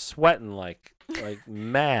 I'm sweating like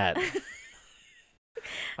mad.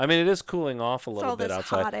 I mean, it is cooling off a little bit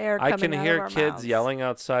outside. Hot air I can hear kids mouths. yelling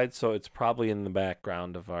outside, so it's probably in the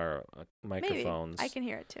background of our microphones. Maybe. I can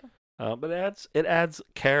hear it too. But it adds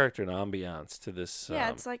character and ambiance to this. Yeah,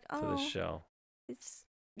 it's like, to this show. It's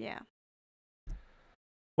yeah.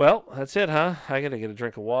 Well, that's it, huh? I gotta get a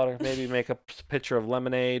drink of water. Maybe make a pitcher of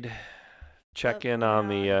lemonade. Check in on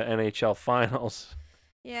the NHL finals.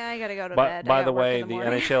 Yeah, I gotta go to But bed. I by the got work in way, the the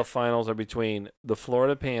morning. NHL finals are between the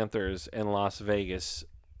Florida Panthers and Las Vegas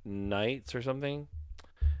Knights or something.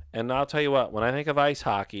 And I'll tell you what, when I think of ice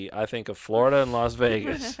hockey, I think of Florida and Las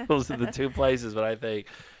Vegas. Those are the two places that I think,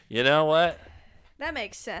 you know what? That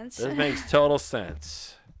makes sense. This makes total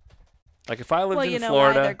sense. Like if I lived well, in you know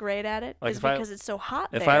Florida, why they're great at it? like Is if I because it's so hot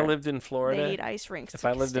if there. I lived in They Florida, need ice rinks. if to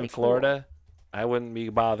I lived stay in cool. Florida, I wouldn't be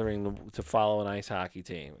bothering to follow an ice hockey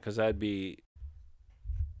team because I'd be.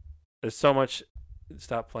 There's so much.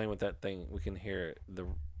 Stop playing with that thing. We can hear it.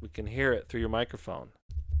 We can hear it through your microphone.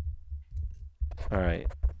 All right.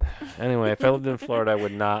 Anyway, if I lived in Florida, I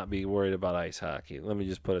would not be worried about ice hockey. Let me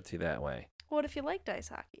just put it to you that way. What if you liked ice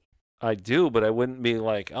hockey? I do, but I wouldn't be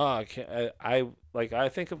like, oh, I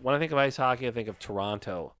think of when I think of ice hockey, I think of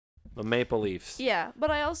Toronto, the Maple Leafs, Yeah, but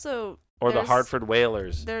I also or the Hartford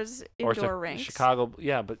Whalers, there's or indoor rinks. Chicago.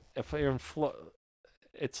 Yeah, but if you're in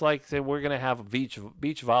it's like say we're gonna have beach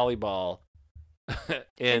volleyball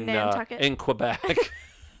in Quebec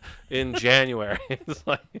in January. It's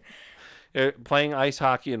like playing ice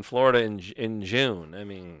hockey in Florida in June. I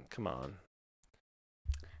mean, come on.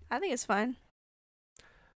 I think it's fine.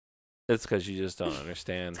 It's because you just don't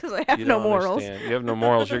understand. Because I have You no don't morals. understand. You have no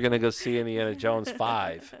morals. You're gonna go see Indiana Jones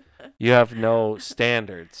 5. You have no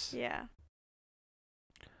standards. Yeah.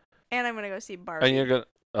 And I'm gonna go see Barbie. And you're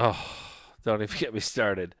gonna don't even get me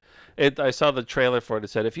started. I saw the trailer for it. It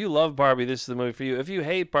said, if you love Barbie, this is the movie for you. If you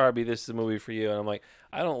hate Barbie, this is the movie for you. And I'm like,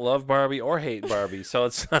 I don't love Barbie or hate Barbie, so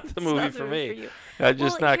it's not the movie for me. I'm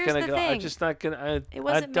just not gonna go. I'm just not gonna. It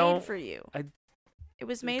wasn't made for you. It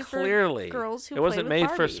was made for girls who. It wasn't made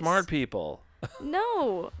Barbies. for smart people.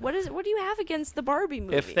 No. What do you have against the Barbie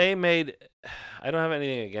movie? If they made, I don't have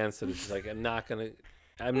anything against it. It's just like I'm not gonna.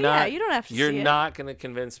 Yeah, you don't have to. You're not gonna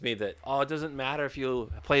convince me that it doesn't matter if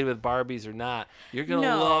you played with Barbies or not. You're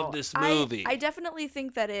gonna love this movie. I definitely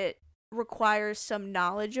think that it requires some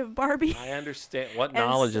knowledge of Barbie. I understand. What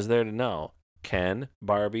knowledge is there to know? Ken,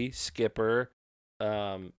 Barbie, Skipper,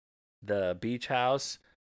 the beach house,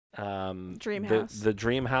 Dream house, the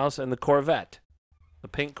dream house, and the Corvette, the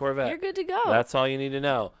pink Corvette. You're good to go. That's all you need to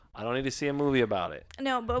know. I don't need to see a movie about it.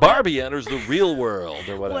 No, but Barbie enters the real world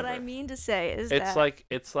or whatever. What I mean to say is it's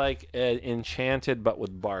like Enchanted but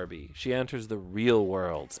with Barbie. She enters the real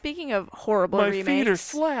world. Speaking of horrible remakes. My feet are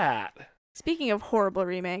flat. Speaking of horrible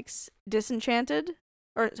remakes, Disenchanted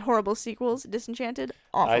or horrible sequels, Disenchanted,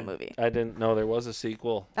 awful movie. I didn't know there was a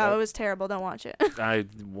sequel. Oh, it was terrible. Don't watch it. I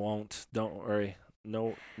won't. Don't worry.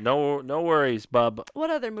 No worries, bub. What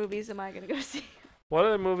other movies am I going to go see? What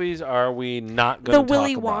other movies are we not going to talk about? The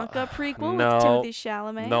Willy Wonka prequel with Timothy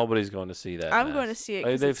Chalamet. Nobody's going to see that. I'm going to see it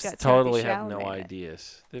because it's got totally Timothy have no Chalamet.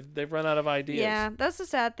 ideas. They've run out of ideas. Yeah, that's the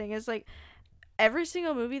sad thing. Is like every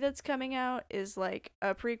single movie that's coming out is like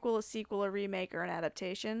a prequel, a sequel, a remake, or an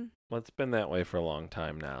adaptation. Well, it's been that way for a long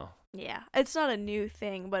time now. Yeah, it's not a new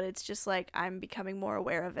thing, but it's just like I'm becoming more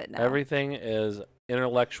aware of it now. Everything is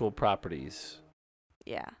intellectual properties.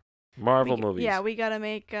 Yeah. Marvel movies. Yeah, we gotta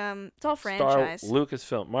make it's all franchise.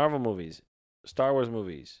 Lucasfilm, Marvel movies, Star Wars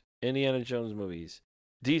movies, Indiana Jones movies,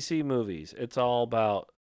 DC movies. It's all about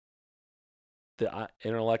the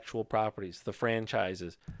intellectual properties, the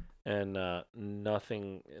franchises, and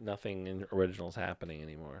nothing originals happening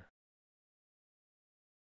anymore.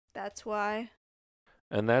 That's why.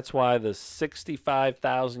 And that's why the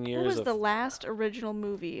 65,000 years. What was the last original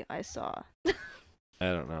movie I saw? I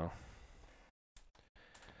don't know.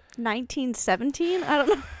 1917? I don't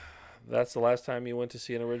know. That's the last time you went to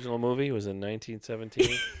see an original movie? It was in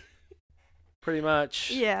 1917? Pretty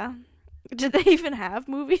much. Yeah. Did they even have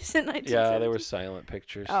movies in 1917? Yeah, they were silent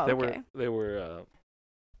pictures. Oh, okay. They were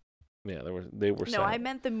they were No, silent. I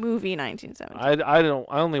meant the movie 1917.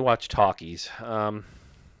 I only watch talkies. And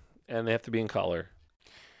they have to be in color.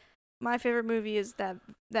 My favorite movie is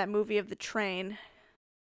that movie of the train.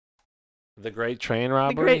 The Great Train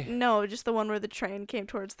Robbery? No, just the one where the train came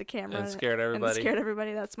towards the camera and scared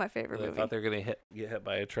everybody. That's my favorite movie. They thought they were going to get hit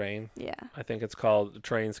by a train. Yeah. I think it's called The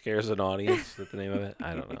Train Scares an Audience. That's the name of it.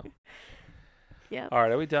 I don't know. Yeah. All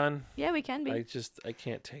right, are we done? Yeah, we can be. I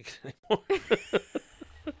can't take it anymore.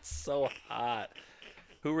 It's so hot.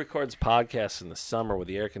 Who records podcasts in the summer with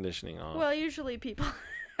the air conditioning on? Well, usually people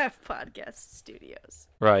have podcast studios.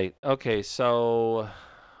 Right. Okay, so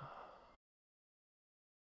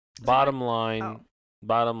bottom line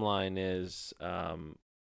is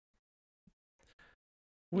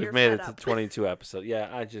we've made it to 22 episodes.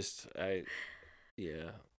 Yeah,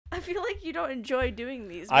 I feel like you don't enjoy doing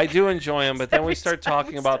these. I do enjoy them, but then we Every start time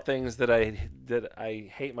talking we about start- things that I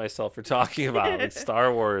hate myself for talking about, like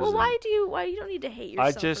Star Wars. Well, and why you don't need to hate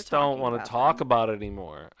yourself? I just for don't talking want to about talk them. about it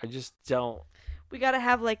anymore. I just don't. We gotta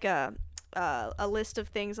have like a list of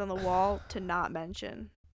things on the wall to not mention.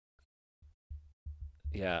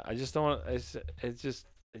 Yeah, I just don't want. I just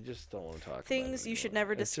don't want to talk. Things about it you should anymore.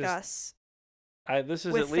 never It's just- discuss. This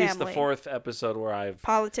is with at least family. the 4th episode where I've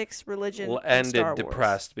Politics, religion, and ended Star Wars.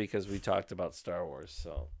 depressed because we talked about Star Wars.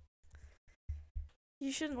 So.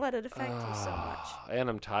 You shouldn't let it affect you so much. And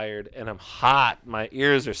I'm tired, and I'm hot. My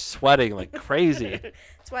ears are sweating like crazy.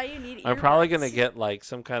 That's why you need. I'm probably earbuds. gonna get like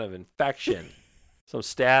some kind of infection, some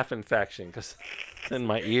staph infection, because in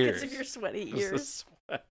my ears. Because of your sweaty Just the ears.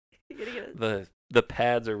 sweat. You're gonna get a... The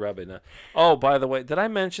pads are rubbing. Oh, by the way, did I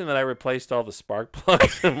mention that I replaced all the spark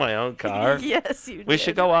plugs in my own car? Yes, you did. We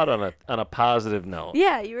should go out on a positive note.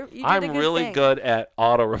 Yeah, you did I'm a good really thing. good at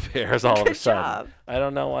auto repairs all of a Good sudden. job. I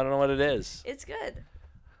don't know what it is. It's good.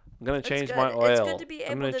 I'm gonna It's change good. my It's oil. good to be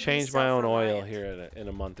I'm able gonna to be change my own oil self-reliant. here in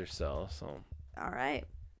a month or so. So. All right.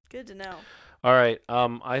 Good to know. All right.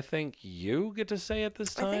 I think you get to say it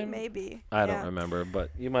this time. I think maybe. I don't Yeah. remember, but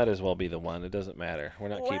you might as well be the one. It doesn't matter. We're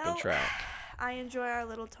not keeping Well, track. I enjoy our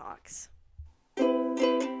little talks.